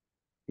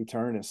 He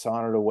turned and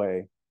sauntered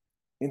away.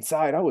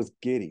 Inside, I was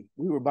giddy.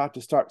 We were about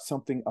to start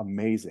something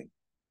amazing.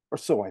 Or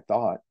so I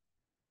thought.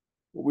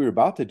 What we were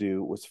about to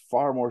do was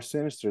far more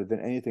sinister than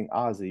anything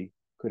Ozzy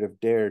could have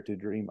dared to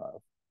dream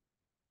of.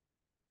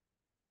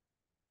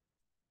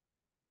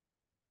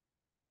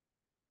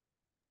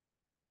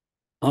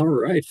 All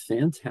right,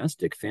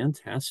 fantastic,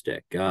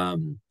 fantastic.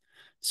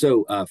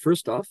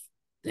 First off,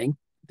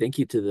 thank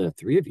you to the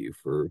three of you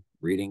for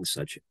reading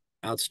such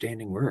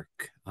outstanding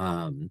work.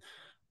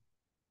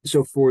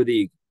 So for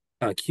the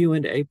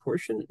Q&A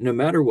portion, no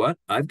matter what,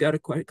 I've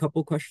got quite a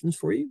couple questions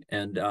for you,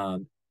 and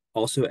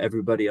also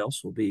everybody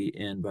else will be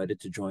invited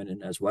to join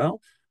in as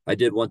well. I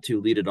did want to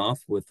lead it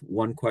off with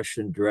one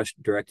question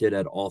directed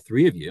at all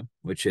three of you,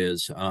 which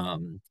is,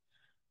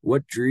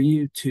 what drew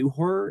you to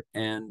horror,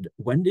 and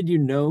when did you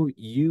know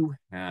you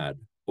had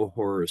a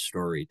horror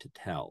story to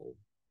tell?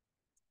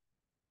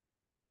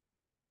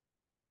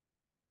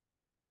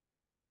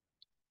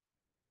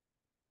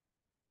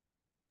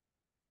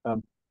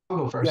 Um, I'll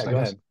go first, yeah, I go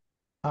guess.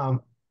 ahead.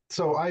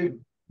 So I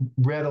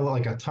read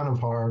like a ton of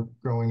horror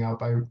growing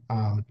up. I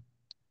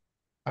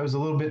was a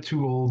little bit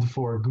too old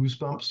for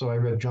Goosebumps, so I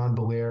read John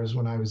Bellairs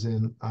when I was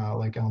in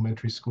like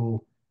elementary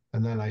school,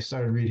 and then I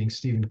started reading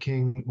Stephen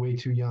King way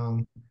too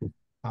young,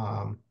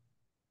 um,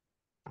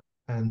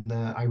 and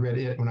then I read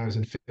it when I was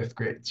in fifth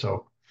grade.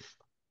 So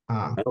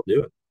That'll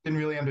do it. didn't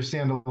really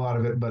understand a lot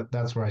of it, but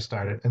that's where I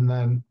started. And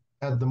then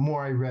the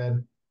more I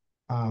read,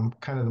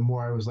 kind of the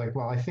more I was like,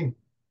 well, I think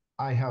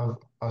I have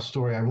a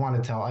story I want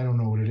to tell. I don't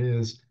know what it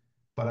is,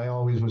 but I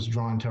always was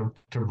drawn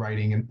to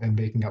writing and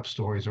making up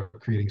stories or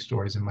creating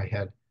stories in my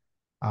head.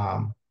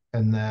 Um,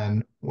 and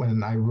then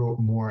when I wrote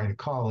more in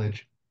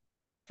college,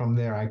 from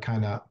there I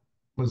kind of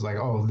was like,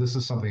 oh, this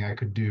is something I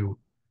could do.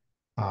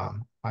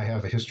 I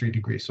have a history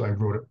degree, so I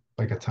wrote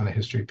like a ton of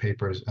history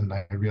papers, and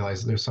I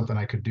realized there's something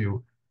I could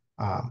do.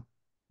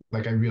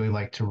 Like I really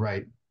like to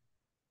write,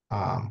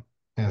 and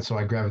so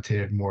I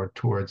gravitated more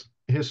towards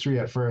history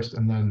at first,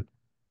 and then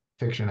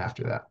fiction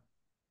after that.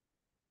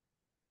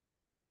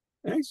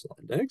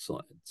 Excellent,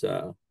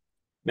 excellent.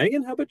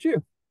 Megan, how about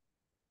you?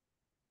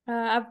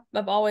 I've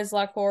always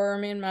liked horror.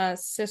 Me and my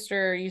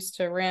sister used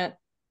to rent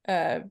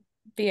uh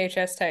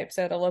VHS tapes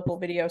at a local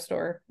video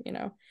store,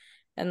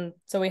 and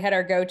so we had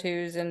our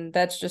go-tos, and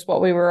that's just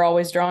what we were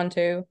always drawn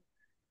to.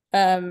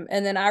 And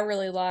then I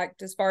really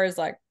liked, as far as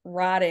like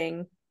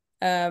writing,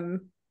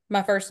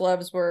 my first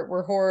loves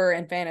were horror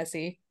and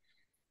fantasy.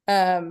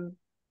 Um,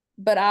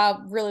 but I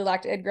really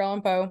liked Edgar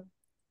Allan Poe,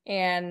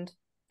 and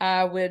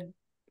I would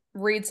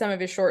read some of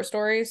his short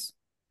stories.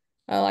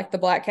 Like The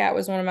Black Cat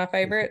was one of my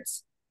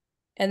favorites,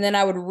 and then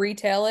I would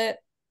retell it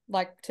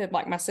like to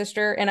like my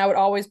sister, and I would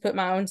always put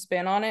my own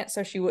spin on it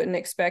so she wouldn't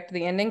expect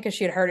the ending because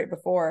she had heard it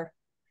before.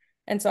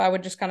 And so I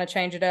would just kind of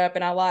change it up,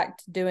 and I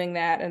liked doing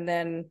that. And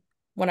then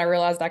when I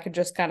realized I could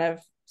just kind of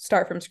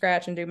start from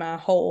scratch and do my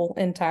whole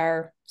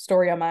entire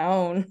story on my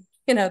own,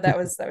 that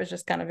was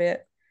just kind of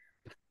it.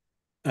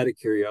 Out of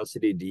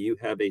curiosity, do you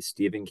have a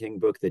Stephen King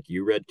book that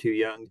you read too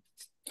young?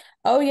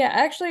 Oh yeah,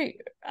 actually,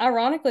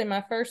 ironically,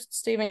 my first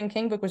Stephen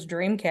King book was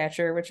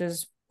Dreamcatcher, which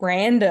is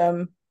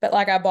random, but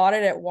like I bought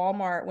it at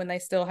Walmart when they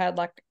still had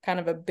like kind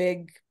of a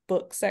big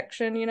book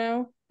section,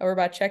 over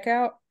by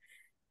checkout.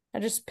 I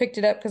just picked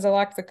it up because I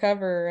liked the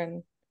cover,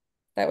 and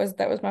that was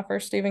my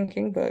first Stephen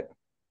King book.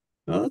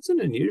 Oh, that's an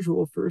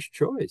unusual first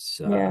choice.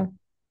 Yeah. All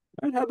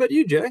right, how about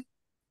you, Jay?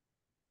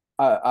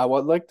 I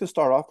would like to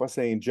start off by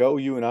saying, Joe,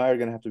 you and I are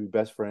going to have to be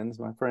best friends,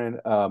 my friend.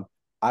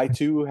 I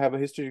too have a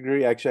history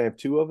degree. Actually, I have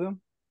two of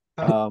them.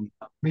 Um,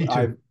 Me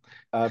I've too.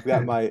 I've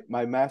got my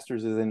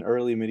master's is in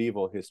early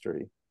medieval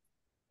history.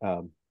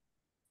 Um,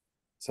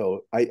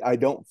 so I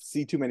don't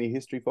see too many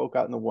history folk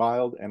out in the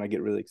wild, and I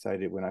get really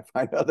excited when I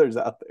find others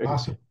out there.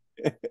 Awesome.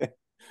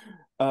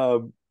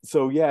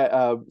 So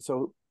yeah,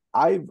 so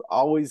I've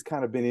always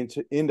kind of been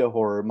into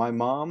horror. My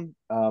mom,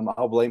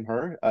 I'll blame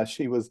her.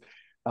 She was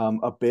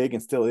a big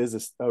and still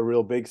is a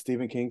real big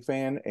Stephen King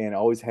fan, and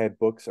always had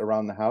books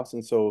around the house.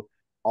 And so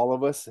all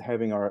of us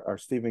having our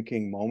Stephen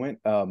King moment.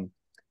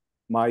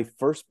 My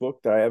first book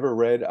that I ever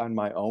read on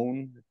my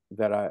own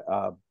that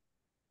I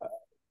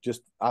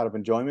just out of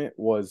enjoyment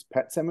was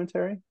Pet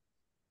Cemetery.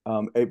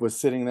 It was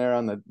sitting there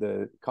on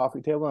the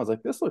coffee table, and I was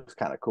like, this looks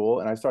kind of cool.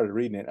 And I started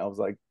reading it, and I was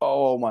like,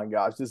 oh my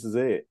gosh, this is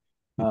it.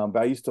 But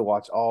I used to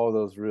watch all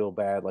those real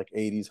bad like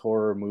 80s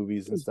horror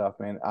movies and stuff,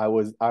 man.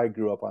 I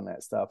grew up on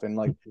that stuff. And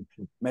like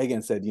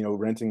Megan said,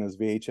 renting those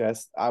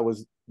VHS,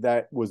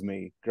 that was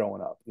me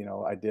growing up.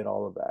 I did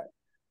all of that.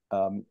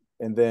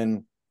 And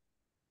then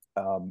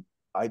um,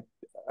 I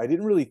I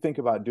didn't really think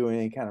about doing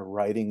any kind of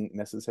writing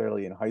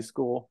necessarily in high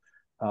school.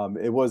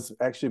 It was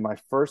actually my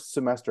first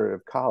semester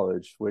of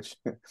college, which,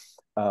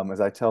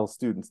 as I tell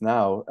students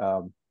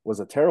now, was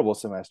a terrible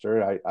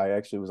semester. I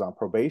actually was on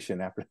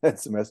probation after that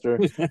semester.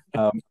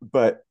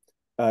 But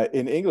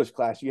in English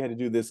class, you had to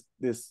do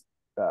this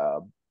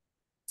uh,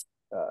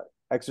 uh,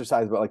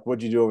 exercise about like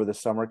what'd you do over the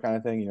summer kind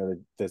of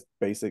thing. This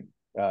basic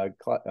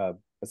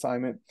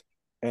assignment,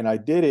 and I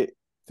did it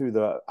through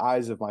the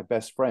eyes of my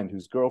best friend,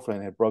 whose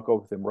girlfriend had broke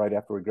up with him right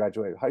after we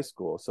graduated high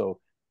school. So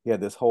he had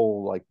this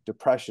whole like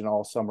depression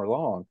all summer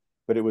long,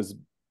 but it was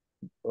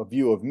a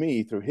view of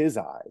me through his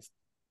eyes.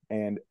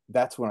 And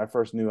that's when I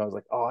first knew I was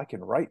like, oh, I can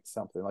write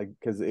something, like,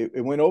 because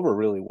it went over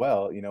really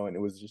well, and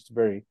it was just a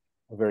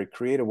very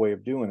creative way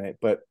of doing it.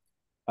 But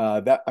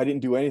that I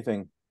didn't do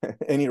anything,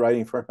 any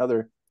writing for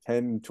another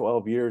 10,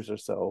 12 years or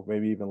so,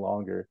 maybe even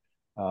longer.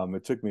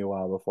 It took me a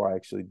while before I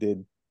actually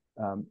did.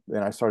 And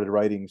I started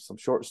writing some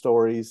short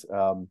stories.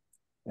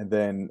 And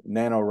then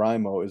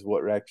NaNoWriMo is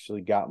what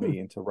actually got me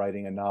into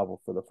writing a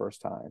novel for the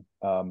first time.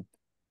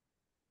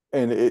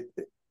 And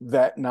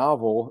that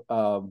novel,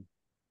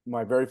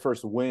 my very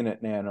first win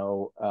at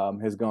Nano,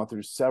 has gone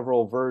through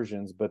several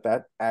versions, but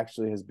that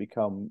actually has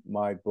become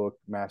my book,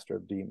 Master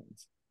of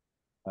Demons.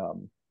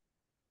 And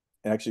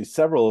actually,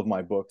 several of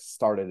my books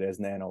started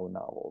as Nano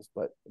novels,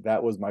 but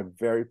that was my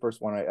very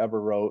first one I ever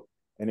wrote,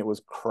 and it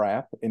was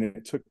crap, and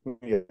it took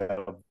me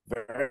a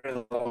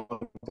very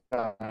long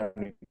time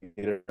to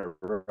get it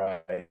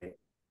right.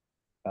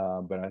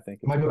 But I think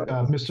it's My book,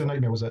 better. Mr.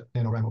 Nightmare, was a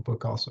NaNoWriMo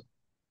book also.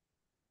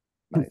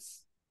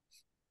 Nice.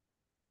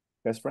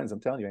 Best friends,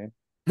 I'm telling you,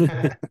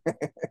 man.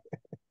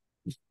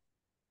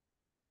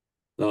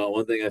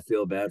 One thing I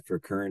feel bad for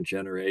current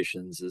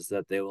generations is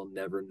that they will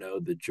never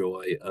know the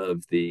joy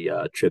of the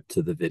trip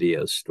to the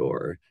video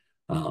store.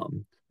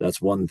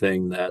 That's one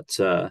thing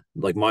that,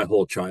 like, my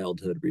whole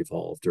childhood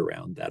revolved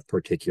around that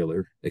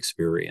particular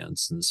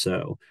experience. And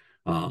so,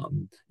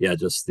 yeah,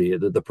 just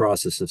the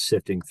process of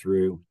sifting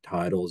through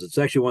titles. It's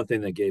actually one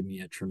thing that gave me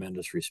a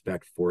tremendous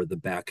respect for the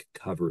back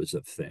covers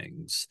of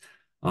things.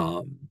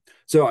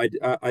 So I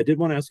did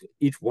want to ask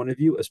each one of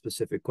you a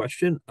specific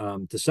question.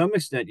 To some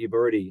extent, you've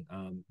already,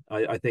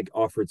 I think,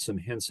 offered some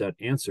hints at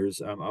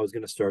answers. I was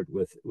going to start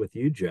with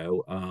you,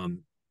 Joe.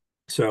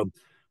 So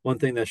one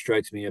thing that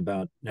strikes me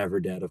about Never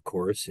Dead, of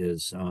course,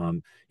 is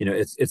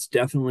it's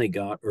definitely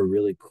got a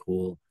really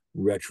cool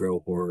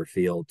retro horror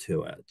feel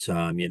to it.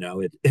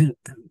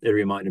 It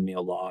reminded me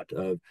a lot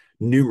of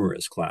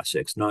numerous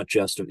classics, not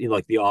just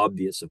like the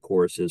obvious, of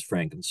course, is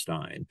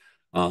Frankenstein.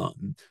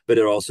 But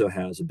it also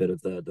has a bit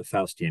of the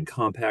Faustian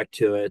compact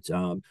to it.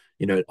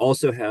 It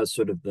also has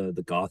sort of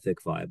the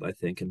gothic vibe, I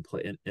think,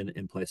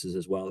 in places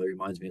as well. It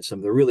reminds me of some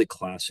of the really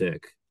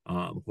classic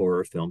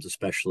horror films,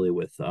 especially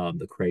with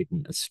the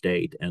Creighton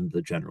estate and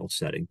the general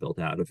setting built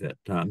out of it.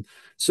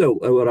 So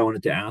what I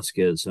wanted to ask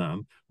is,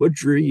 what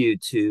drew you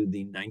to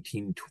the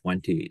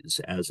 1920s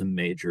as a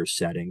major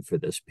setting for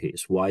this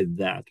piece? Why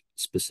that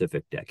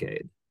specific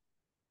decade?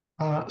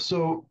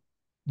 So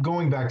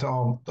going back to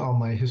all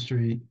my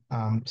history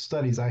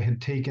studies, I had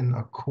taken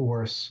a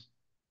course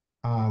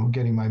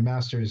getting my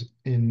master's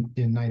in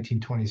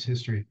 1920s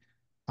history.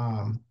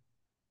 Um,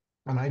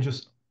 and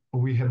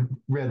we had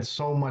read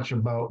so much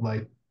about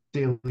like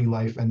daily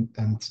life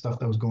and stuff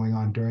that was going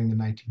on during the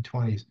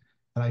 1920s.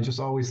 And I just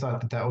always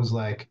thought that that was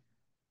like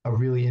a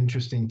really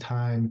interesting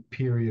time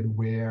period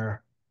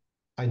where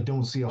I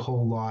don't see a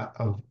whole lot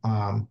of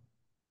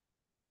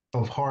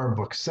horror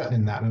books set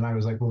in that. And I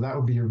was like, well, that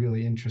would be a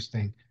really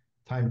interesting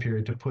time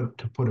period to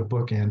put a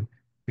book in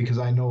because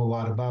I know a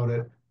lot about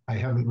it. I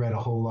haven't read a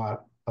whole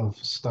lot of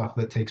stuff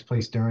that takes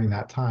place during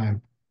that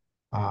time.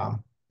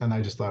 And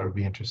I just thought it would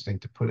be interesting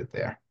to put it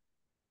there.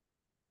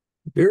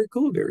 Very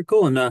cool, very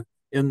cool. And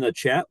in the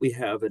chat, we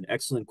have an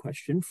excellent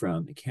question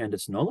from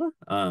Candice Nola.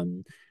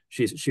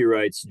 She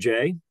writes,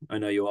 Jay, I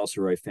know you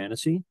also write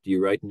fantasy. Do you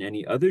write in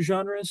any other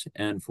genres?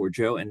 And for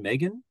Joe and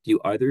Megan, do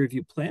you either of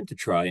you plan to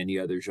try any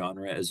other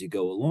genre as you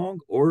go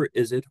along, or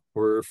is it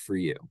horror for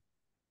you?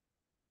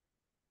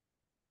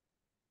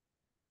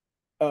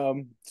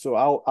 So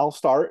I'll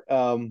start.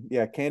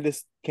 Yeah,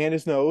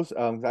 Candice knows.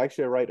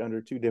 Actually, I write under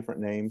two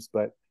different names,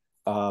 but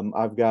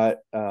I've got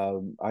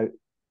I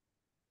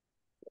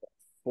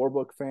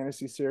 4-book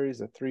fantasy series,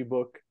 a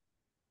 3-book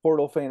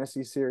Portal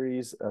fantasy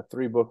series, a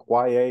 3-book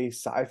YA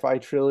sci-fi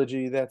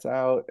trilogy that's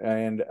out,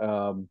 and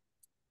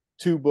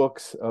 2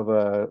 books of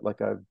a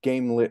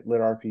game lit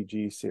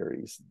RPG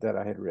series that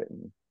I had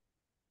written.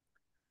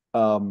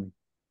 What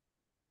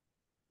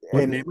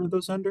And name are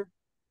those under?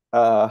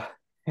 uh,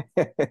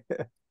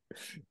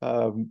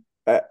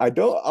 I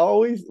don't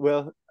always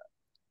well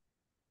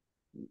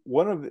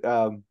one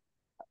of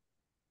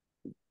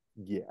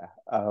yeah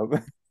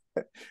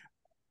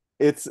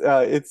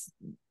it's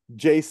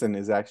Jason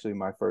is actually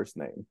my first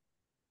name.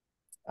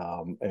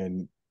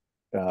 And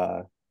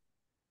uh,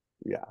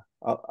 yeah,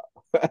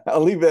 I'll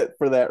leave it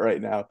for that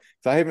right now.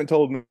 So I haven't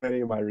told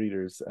many of my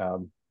readers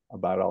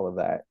about all of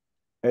that.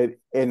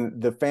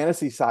 And the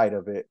fantasy side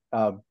of it,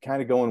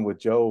 kind of going with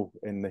Joe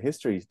and the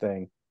history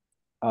thing.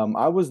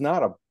 I was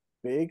not a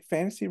big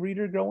fantasy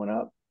reader growing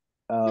up,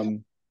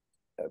 um,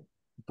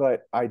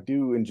 but I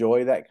do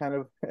enjoy that kind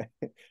of.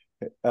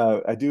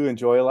 I do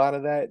enjoy a lot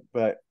of that,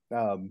 but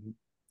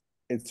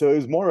and so it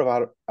was more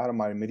about out of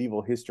my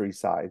medieval history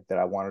side that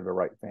I wanted to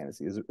write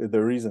fantasy. Is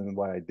the reason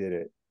why I did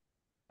it.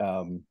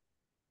 Um,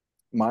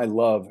 my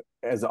love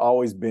has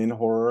always been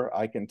horror.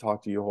 I can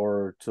talk to you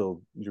horror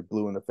till you're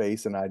blue in the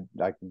face, and I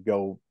can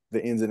go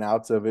the ins and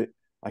outs of it.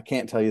 I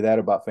can't tell you that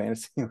about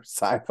fantasy or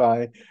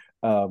sci-fi.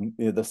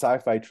 The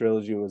sci-fi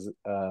trilogy was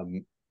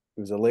it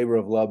was a labor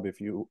of love,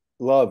 if you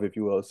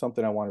will. It's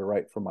something I wanted to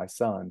write for my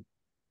son,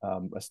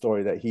 a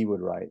story that he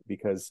would write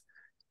because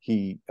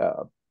he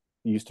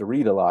used to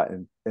read a lot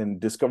and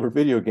discover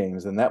video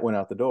games, and that went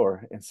out the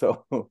door. And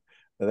so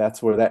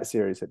that's where that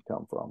series had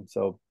come from.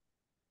 So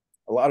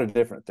a lot of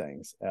different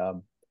things.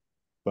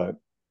 But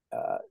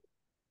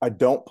I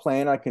don't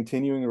plan on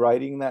continuing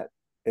writing that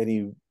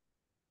any.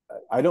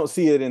 I don't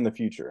see it in the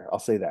future. I'll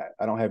say that.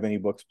 I don't have any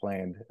books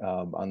planned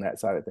on that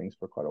side of things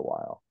for quite a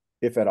while,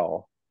 if at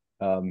all,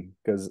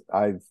 because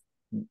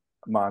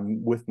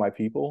I'm with my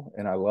people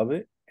and I love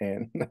it,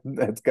 and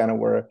that's kind of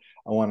where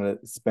I want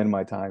to spend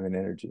my time and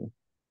energy.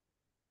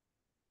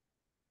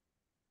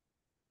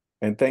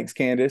 And thanks,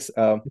 Candice.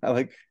 I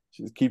like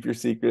just keep your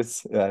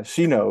secrets.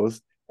 She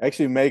knows.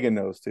 Actually, Megan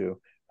knows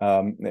too.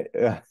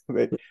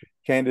 But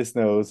Candice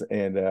knows,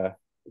 and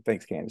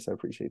thanks, Candice. I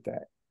appreciate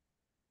that.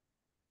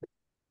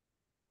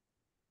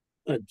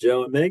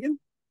 Joe and Megan?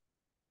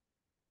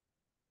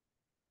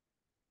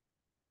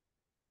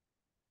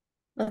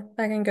 I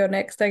can go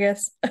next, I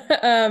guess.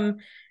 I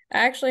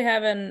actually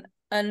have an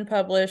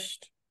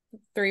unpublished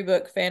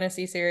 3-book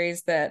fantasy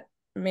series that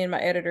me and my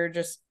editor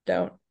just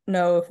don't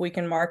know if we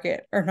can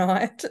market or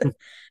not.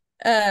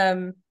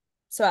 um,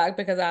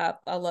 because I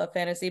love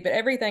fantasy, but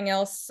everything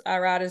else I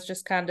write is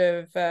just kind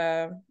of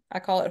I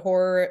call it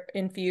horror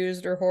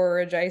infused or horror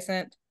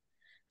adjacent.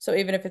 So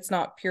even if it's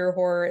not pure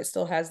horror, it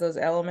still has those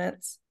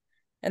elements.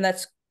 And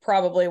that's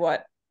probably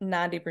what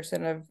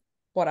 90% of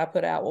what I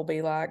put out will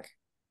be like.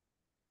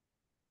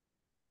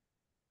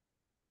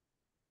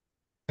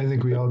 I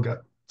think we all got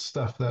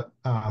stuff that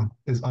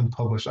is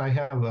unpublished. I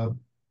have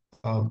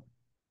a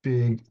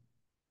big,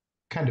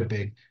 kind of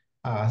big,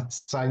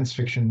 science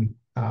fiction,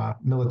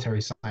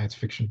 military science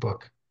fiction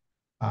book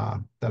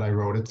that I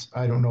wrote.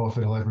 I don't know if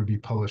it'll ever be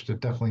published. It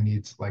definitely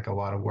needs like a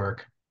lot of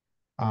work.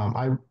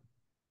 I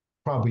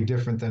probably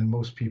different than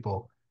most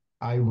people.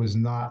 I was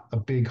not a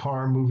big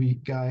horror movie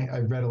guy. I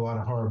read a lot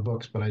of horror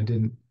books, but I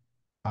didn't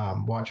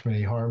watch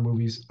many horror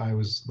movies. I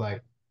was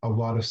like a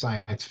lot of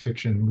science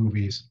fiction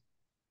movies.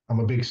 I'm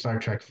a big Star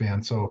Trek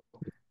fan,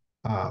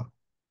 uh,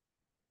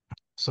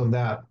 so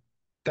that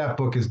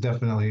book is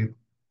definitely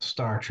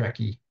Star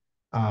Trekky.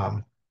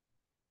 Um,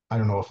 I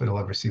don't know if it'll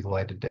ever see the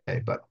light of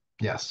day, but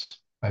yes,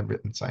 I've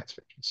written science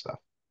fiction stuff.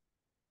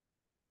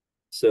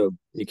 So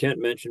you can't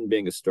mention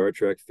being a Star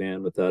Trek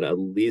fan without at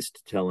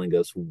least telling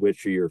us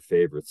which of your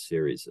favorite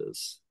series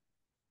is.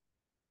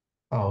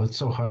 Oh, it's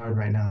so hard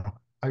right now.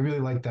 I really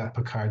like that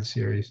Picard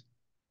series.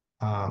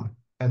 And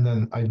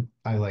then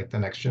I like the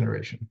Next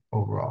Generation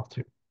overall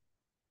too.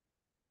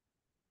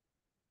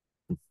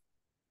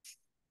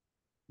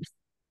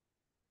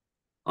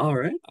 All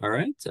right, all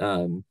right.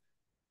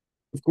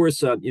 Of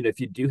course, if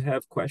you do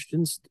have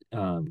questions,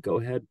 go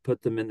ahead,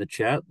 put them in the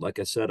chat. Like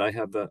I said, I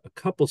have a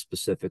couple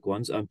specific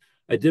ones.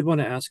 I did want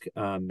to ask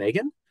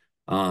Megan.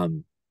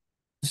 Um,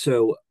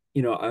 so,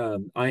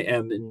 I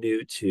am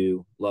new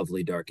to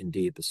Lovely, Dark and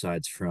Deep,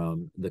 aside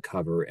from the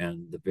cover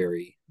and the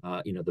very,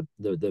 the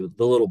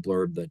little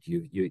blurb that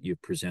you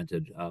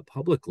presented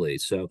publicly.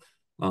 So,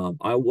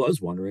 I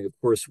was wondering. Of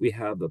course, we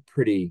have a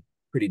pretty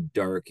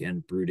dark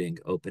and brooding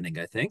opening,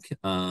 I think.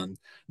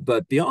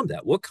 But beyond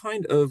that, what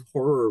kind of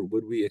horror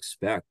would we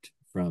expect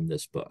from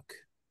this book?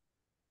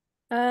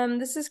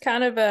 This is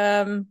kind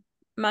of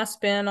my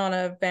spin on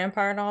a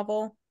vampire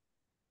novel.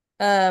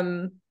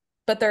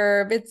 But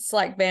it's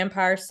like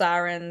vampire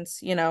sirens,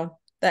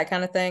 that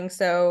kind of thing.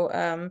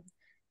 So,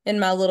 in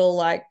my little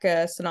like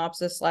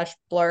synopsis slash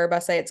blurb, I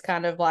say it's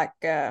kind of like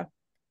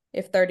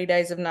if 30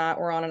 Days of Night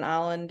were on an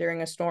island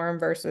during a storm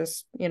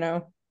versus,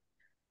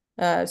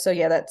 so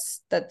yeah,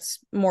 that's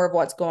more of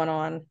what's going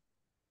on.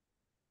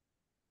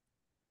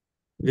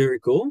 Very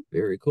cool,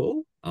 very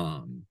cool.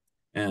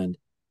 And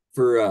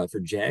for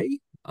Jay,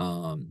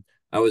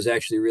 I was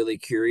actually really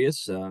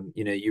curious.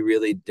 You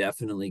really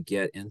definitely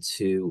get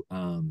into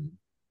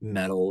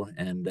metal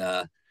and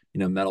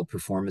metal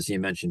performance you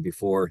mentioned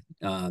before.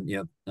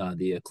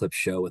 The Eclipse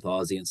show with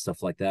Ozzy and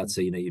stuff like that. So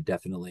you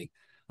definitely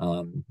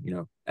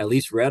at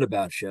least read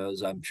about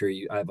shows. I'm sure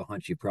I have a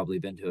hunch you've probably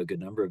been to a good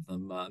number of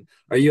them.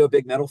 Are you a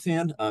big metal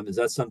fan? Is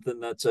that something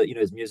that's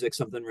is music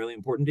something really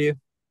important to you?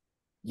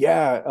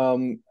 Yeah,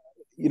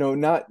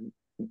 not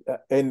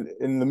and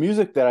the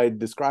music that I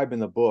describe in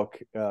the book,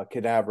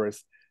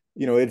 Cadaverous,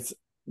 it's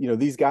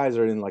these guys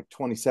are in like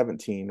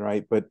 2017,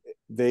 right? But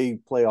they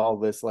play all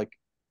this like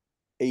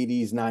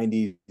 80s,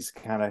 90s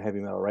kind of heavy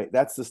metal, right?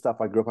 That's the stuff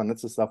I grew up on.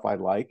 That's the stuff I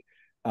like.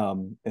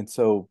 And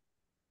so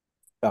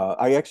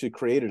I actually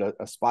created a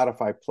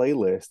Spotify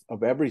playlist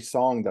of every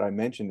song that I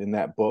mentioned in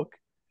that book.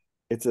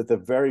 It's at the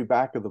very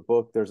back of the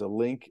book. There's a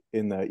link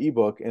in the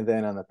ebook, and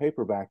then on the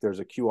paperback, there's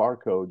a QR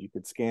code. You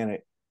could scan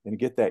it and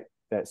get that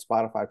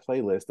Spotify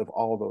playlist of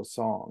all those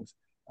songs.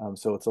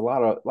 So it's a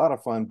lot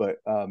of fun. But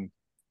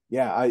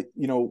yeah,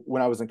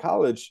 when I was in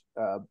college,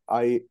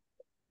 I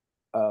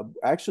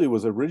actually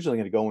was originally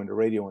going to go into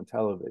radio and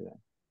television.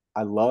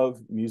 I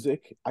love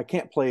music. I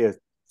can't play a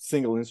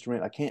single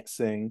instrument. I can't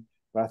sing,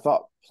 but I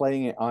thought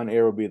playing it on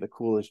air would be the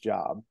coolest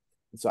job.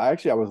 And so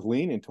I was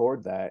leaning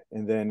toward that,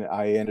 and then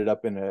I ended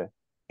up in a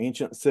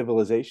ancient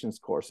civilizations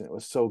course, and it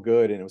was so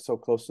good, and it was so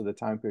close to the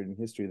time period in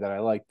history that I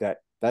liked that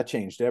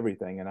changed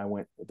everything, and I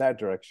went that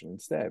direction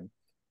instead.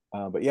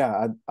 But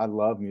yeah, I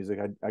love music.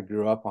 I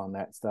grew up on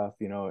that stuff.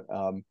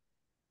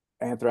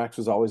 Anthrax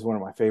was always one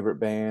of my favorite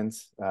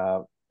bands.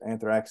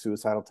 Anthrax,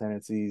 Suicidal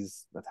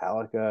Tendencies,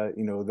 Metallica,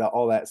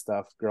 all that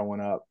stuff growing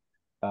up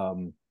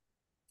um,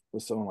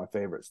 was some of my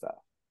favorite stuff.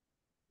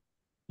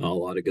 A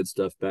lot of good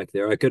stuff back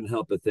there. I couldn't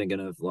help but thinking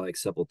of like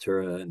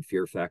Sepultura and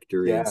Fear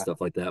Factory and Yeah,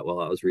 stuff like that while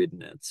I was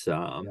reading it.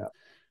 yeah.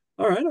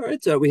 All right, all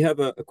right. We have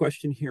a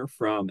question here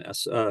from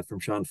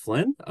Sean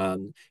Flynn.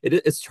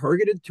 It's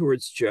targeted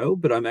towards Joe,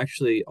 but I'm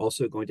actually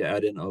also going to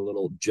add in a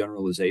little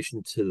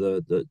generalization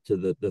to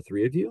the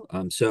three of you.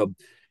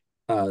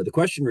 The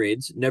question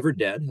reads: Never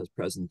dead has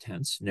present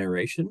tense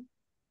narration.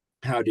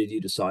 How did you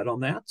decide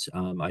on that?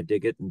 I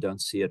dig it and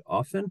don't see it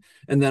often.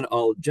 And then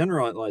I'll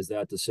generalize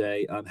that to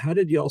say, how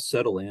did y'all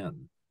settle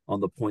in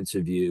on the points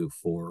of view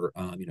for,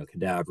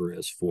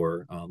 Cadaverous,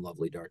 for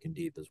Lovely, Dark, and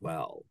Deep as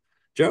well?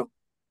 Joe?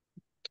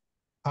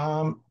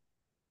 Um,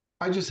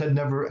 I just had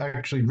never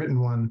actually written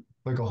one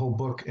like a whole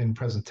book in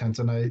present tense,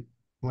 and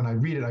when I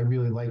read it, I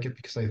really like it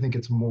because I think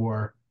it's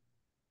more.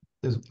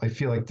 I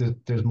feel like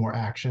there's more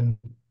action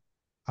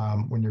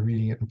when you're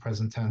reading it in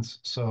present tense.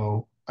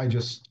 So I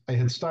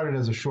had started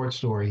as a short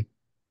story.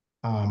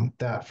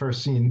 That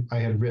first scene I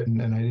had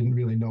written, and I didn't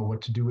really know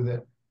what to do with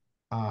it.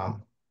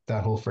 Um,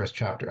 that whole first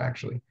chapter,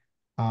 actually.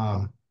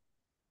 Um,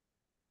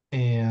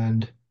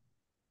 and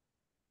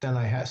then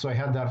I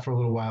had that for a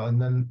little while,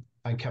 and then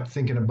I kept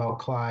thinking about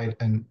Clyde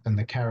and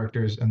the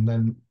characters, and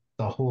then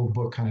the whole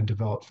book kind of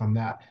developed from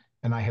that.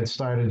 And I had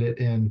started it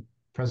in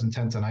present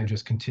tense, and I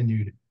just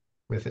continued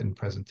with it in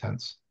present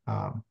tense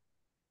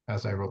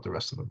as I wrote the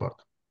rest of the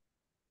book.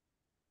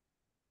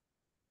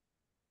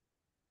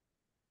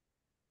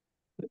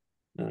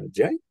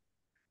 Jay?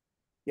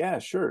 Yeah,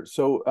 sure.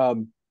 So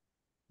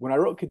when I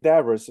wrote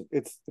Cadaverous,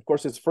 it's of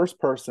course it's first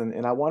person,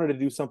 and I wanted to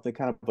do something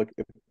kind of like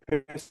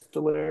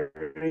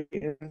epistolary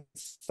in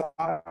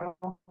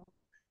style.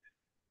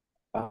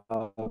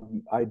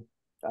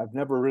 I've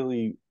never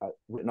really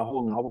written a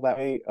whole novel that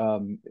way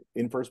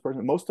in first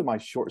person. Most of my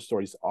short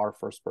stories are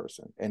first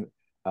person, and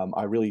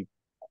I really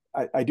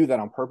I do that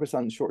on purpose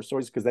on short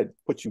stories because that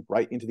puts you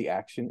right into the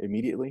action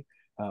immediately,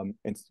 and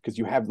because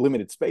you have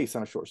limited space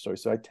on a short story,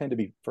 so I tend to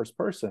be first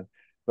person.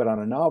 But on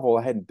a novel,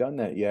 I hadn't done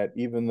that yet.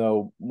 Even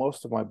though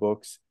most of my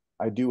books,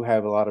 I do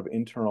have a lot of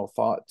internal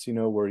thoughts,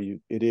 where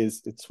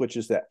it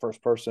switches that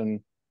first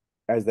person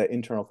as that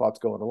internal thoughts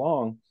going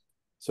along.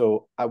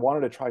 So I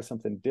wanted to try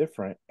something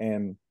different,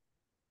 and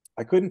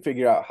I couldn't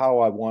figure out how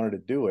I wanted to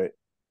do it.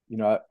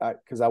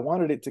 Because I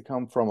wanted it to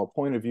come from a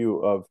point of view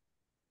of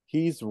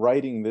he's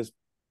writing this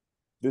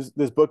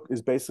book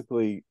is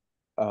basically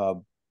uh,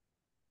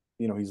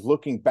 he's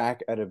looking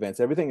back at events.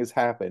 Everything has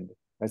happened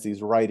as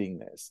he's writing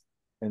this.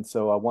 And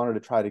so I wanted to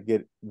try to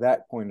get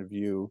that point of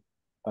view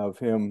of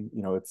him.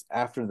 It's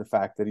after the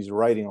fact that he's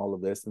writing all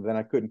of this. And then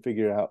I couldn't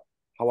figure out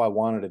how I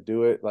wanted to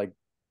do it. Like,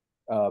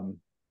 um,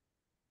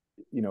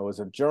 as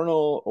a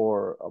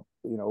journal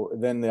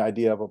then the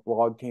idea of a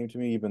blog came to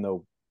me, even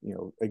though,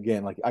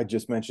 again, like I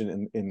just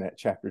mentioned in that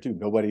chapter too,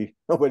 nobody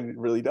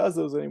really does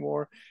those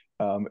anymore.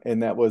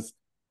 And that was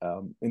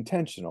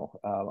intentional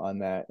on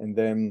that. And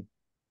then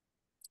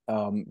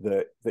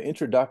the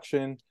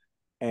introduction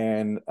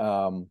and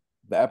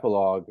the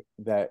epilogue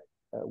that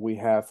we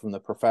have from the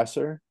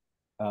professor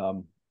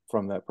of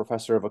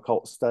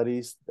occult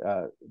studies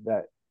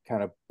that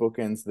kind of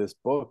bookends this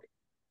book.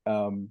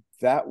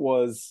 That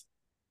was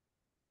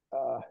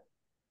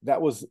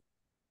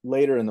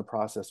later in the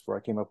process where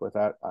I came up with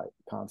that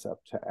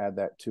concept to add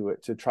that to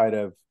it to try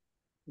to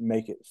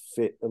make it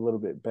fit a little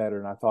bit better.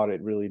 And I thought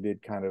it really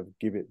did kind of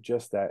give it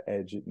just that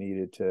edge it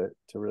needed to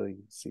really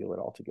seal it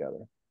all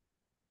together.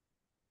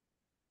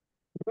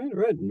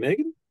 Right.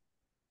 Megan?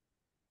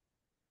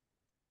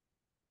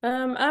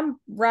 I'm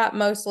right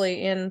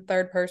mostly in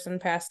third person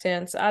past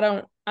tense.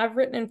 I've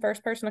written in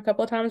first person a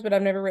couple of times, but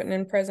I've never written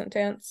in present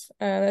tense.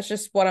 That's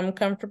just what I'm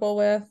comfortable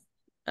with.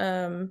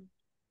 The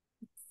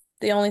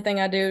only thing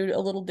I do a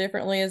little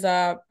differently is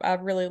I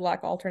really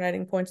like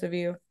alternating points of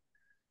view.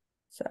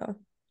 So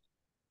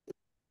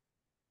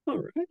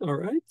All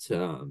right.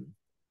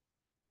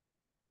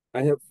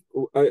 I have.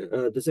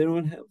 Does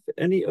anyone have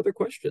any other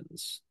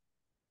questions?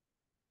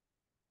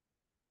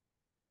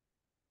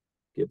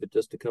 Give it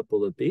just a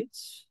couple of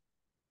beats.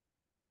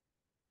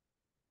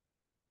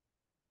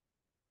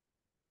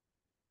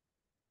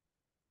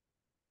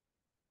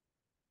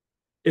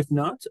 If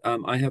not,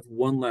 I have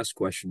one last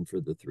question for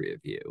the three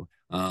of you.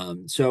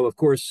 So, of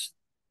course,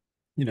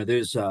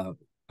 there's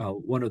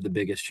one of the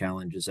biggest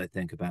challenges I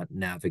think about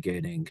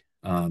navigating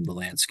the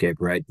landscape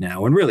right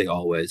now, and really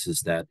always,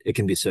 is that it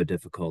can be so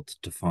difficult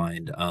to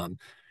find,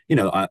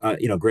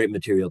 great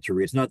material to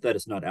read. It's not that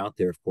it's not out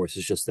there, of course.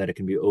 It's just that it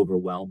can be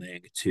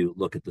overwhelming to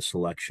look at the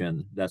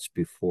selection that's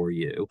before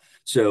you.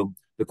 So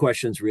the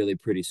question's really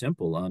pretty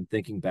simple.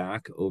 Thinking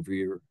back over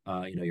your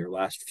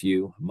last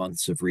few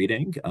months of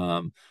reading,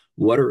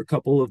 what are a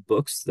couple of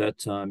books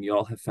that you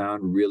all have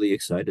found really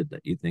excited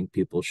that you think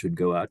people should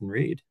go out and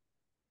read?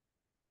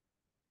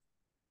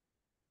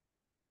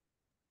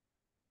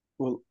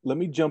 Well, let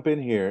me jump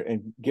in here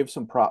and give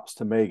some props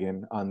to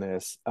Megan on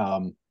this.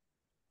 You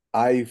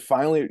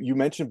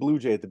mentioned Blue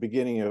Jay at the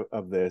beginning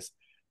of this,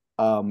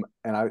 and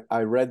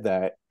I read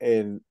that,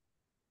 and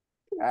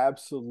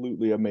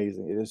absolutely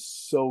amazing. It is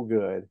so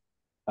good.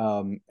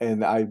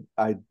 And I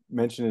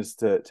mentioned this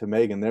to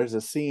Megan. There's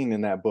a scene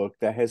in that book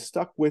that has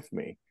stuck with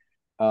me.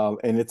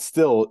 And it's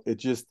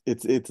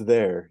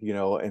there,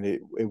 and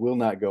it will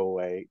not go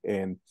away.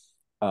 And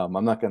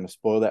I'm not going to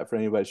spoil that for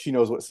anybody. She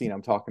knows what scene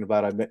I'm talking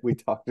about. We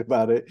talked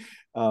about it.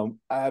 I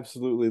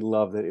absolutely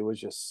loved it. It was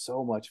just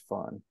so much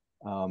fun.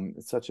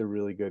 It's such a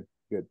really good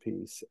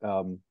piece.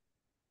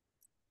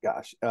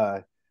 Gosh,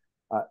 I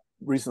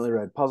recently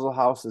read Puzzle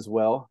House as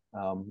well.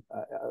 I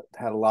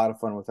had a lot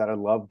of fun with that. I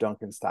love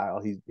Duncan's style.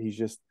 He's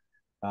just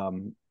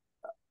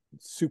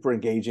super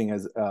engaging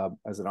as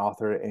an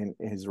author, and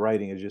his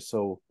writing is just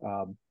so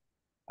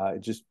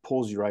it just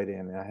pulls you right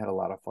in. And I had a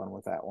lot of fun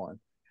with that one.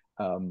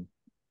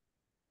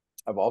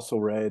 I've also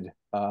read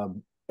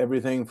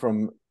everything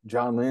from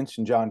John Lynch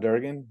and John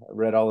Durgan. I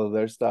read all of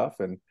their stuff,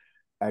 and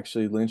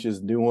actually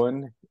Lynch's new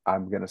one.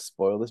 I'm gonna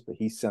spoil this, but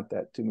he sent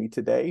that to me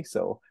today,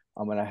 so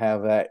I'm gonna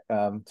have that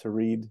to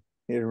read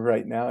here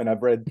right now. And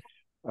I've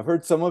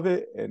heard some of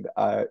it, and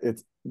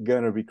it's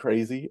gonna be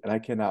crazy, and I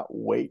cannot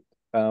wait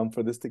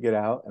for this to get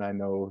out. And I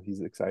know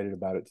he's excited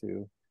about it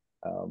too.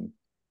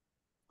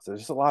 So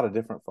just a lot of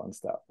different fun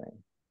stuff,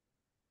 man.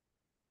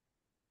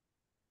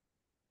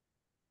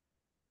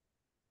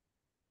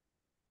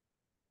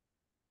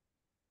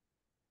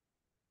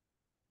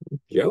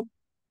 Joe?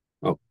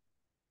 Oh,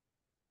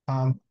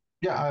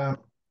 Yeah,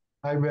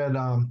 I read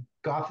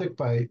Gothic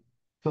by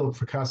Philip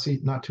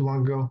Fracassi not too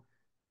long ago.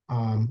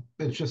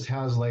 It just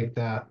has like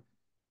that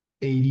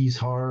 80s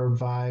horror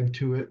vibe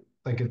to it.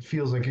 Like it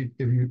feels like if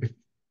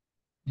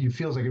you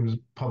feels like it was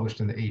published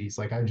in the 80s.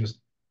 Like I just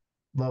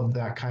love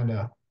that kind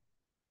of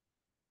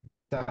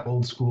that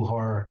old school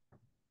horror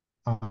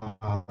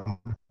um,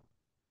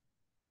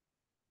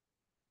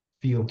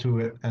 feel to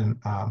it, and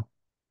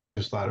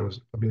just thought it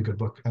was a really good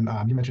book. And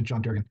you mentioned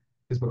John Durgan;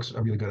 his books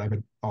are really good. I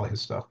read all of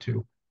his stuff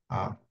too.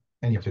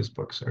 Any of his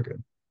books are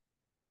good.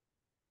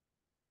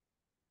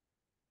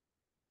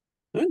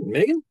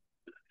 Megan?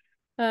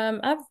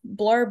 I've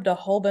blurbed a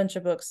whole bunch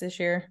of books this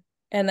year,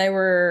 and they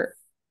were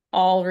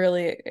all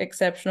really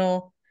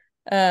exceptional.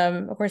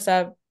 Of course,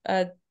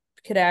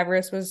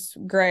 Cadaverous was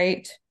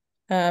great.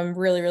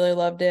 Really, really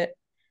loved it.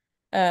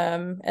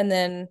 And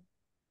then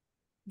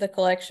the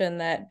collection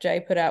that Jay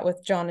put out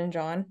with John and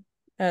John,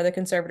 the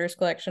Conservators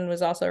collection,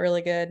 was also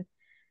really good.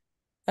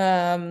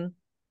 I've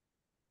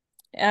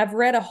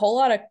read a whole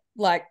lot of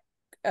like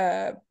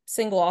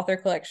single author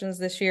collections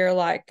this year,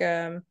 like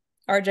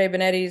R.J.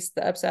 Benetti's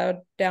The Upside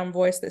Down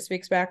Voice That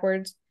Speaks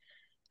Backwards.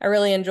 I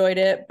really enjoyed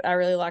it. I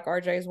really like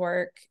RJ's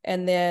work.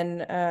 And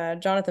then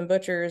Jonathan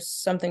Butcher's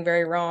Something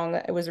Very Wrong.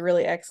 It was a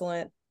really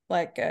excellent,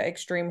 like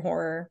extreme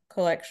horror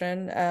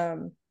collection.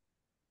 And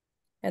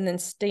then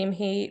Steam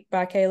Heat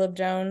by Caleb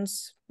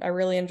Jones. I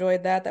really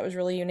enjoyed that. That was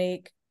really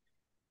unique.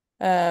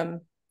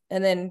 And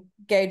then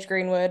Gage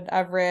Greenwood.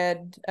 I've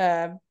read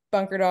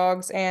Bunker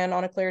Dogs and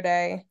On a Clear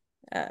Day,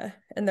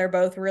 and they're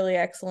both really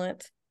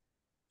excellent.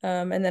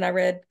 And then I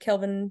read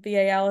Kelvin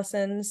V.A.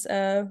 Allison's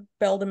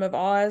Beldam of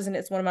Oz, and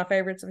it's one of my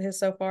favorites of his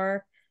so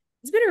far.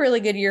 It's been a really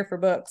good year for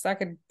books. I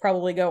could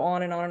probably go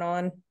on and on and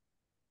on.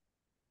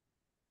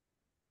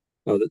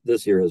 Oh,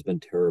 this year has been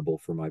terrible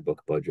for my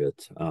book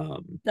budget.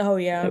 Oh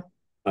yeah.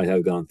 I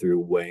have gone through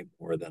way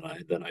more than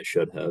I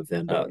should have,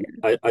 and Oh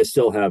yeah. I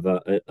still have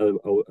a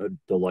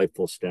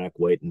delightful stack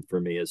waiting for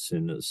me as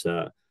soon as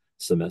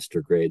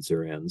semester grades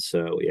are in.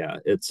 So yeah,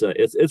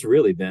 it's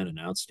really been an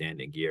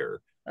outstanding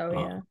year. Oh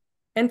Uh, yeah.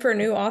 And for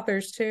new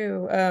authors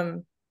too.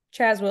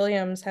 Chaz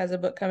Williams has a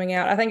book coming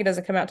out. I think it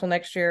doesn't come out till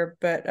next year,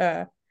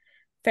 but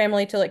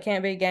Family Till It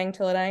Can't Be, Gang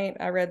Till It Ain't.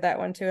 I read that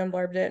one too and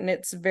blurbed it, and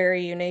it's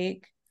very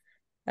unique.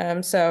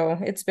 So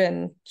I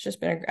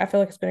feel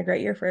like it's been a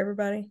great year for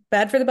everybody.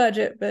 Bad for the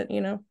budget, but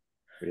Yeah.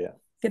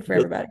 good for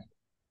everybody.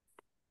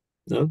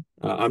 No,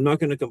 I'm not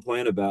going to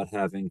complain about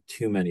having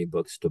too many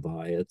books to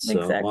buy. It's a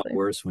lot Exactly.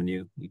 worse when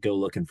you go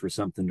looking for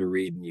something to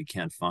read and you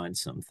can't find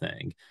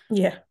something.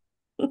 Yeah.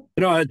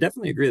 No, I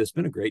definitely agree. It's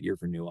been a great year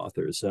for new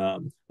authors.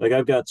 Like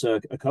I've got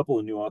a couple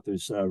of new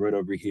authors right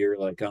over here.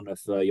 Like I don't know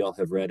if y'all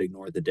have read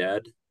Ignore the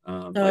Dead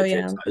Oh by Joe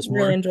yeah. Really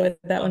Sizemore. enjoyed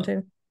that one Uh,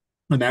 too.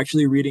 I'm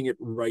actually reading it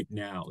right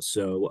now,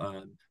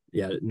 so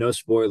yeah, no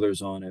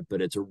spoilers on it,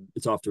 but it's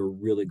off to a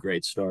really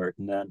great start.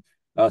 And then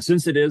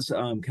since it is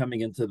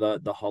coming into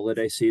the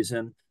holiday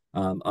season,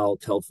 I'll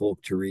tell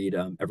folk to read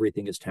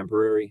Everything Is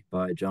Temporary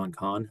by John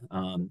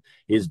Kahn.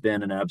 He's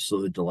been an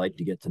absolute delight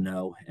to get to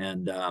know,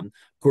 and of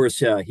course,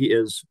 he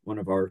is one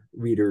of our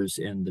readers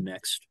in the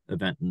next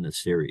event in the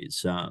series.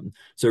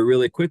 So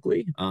really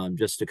quickly,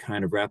 just to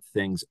kind of wrap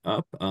things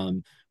up.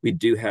 We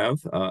do have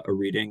a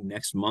reading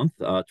next month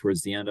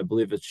towards the end. I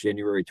believe it's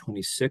January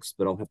 26th,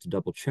 but I'll have to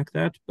double check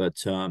that. But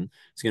it's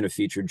going to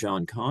feature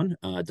John Kahn,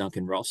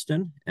 Duncan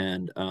Ralston,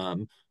 and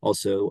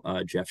also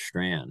Jeff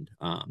Strand.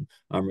 I'm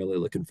really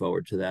looking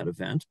forward to that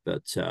event.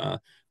 But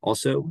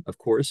also, of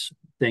course,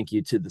 thank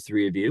you to the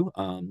three of you.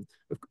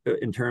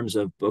 In terms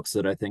of books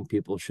that I think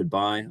people should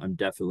buy, I'm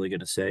definitely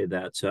going to say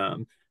that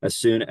as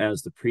soon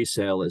as the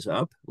pre-sale is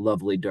up,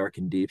 Lovely, Dark,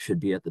 and Deep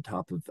should be at the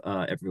top of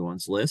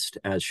everyone's list,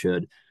 as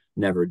should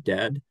Never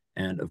Dead,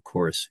 and of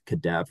course,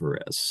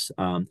 Cadaverous.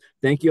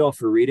 Thank you all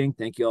for reading.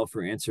 Thank you all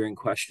for answering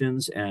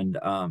questions. And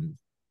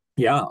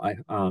yeah,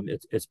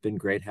 it's been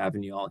great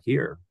having you all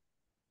here.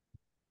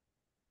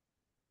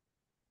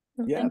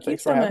 Well, Yeah. thank you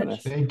Thanks for so having much.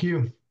 us. Thank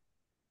you.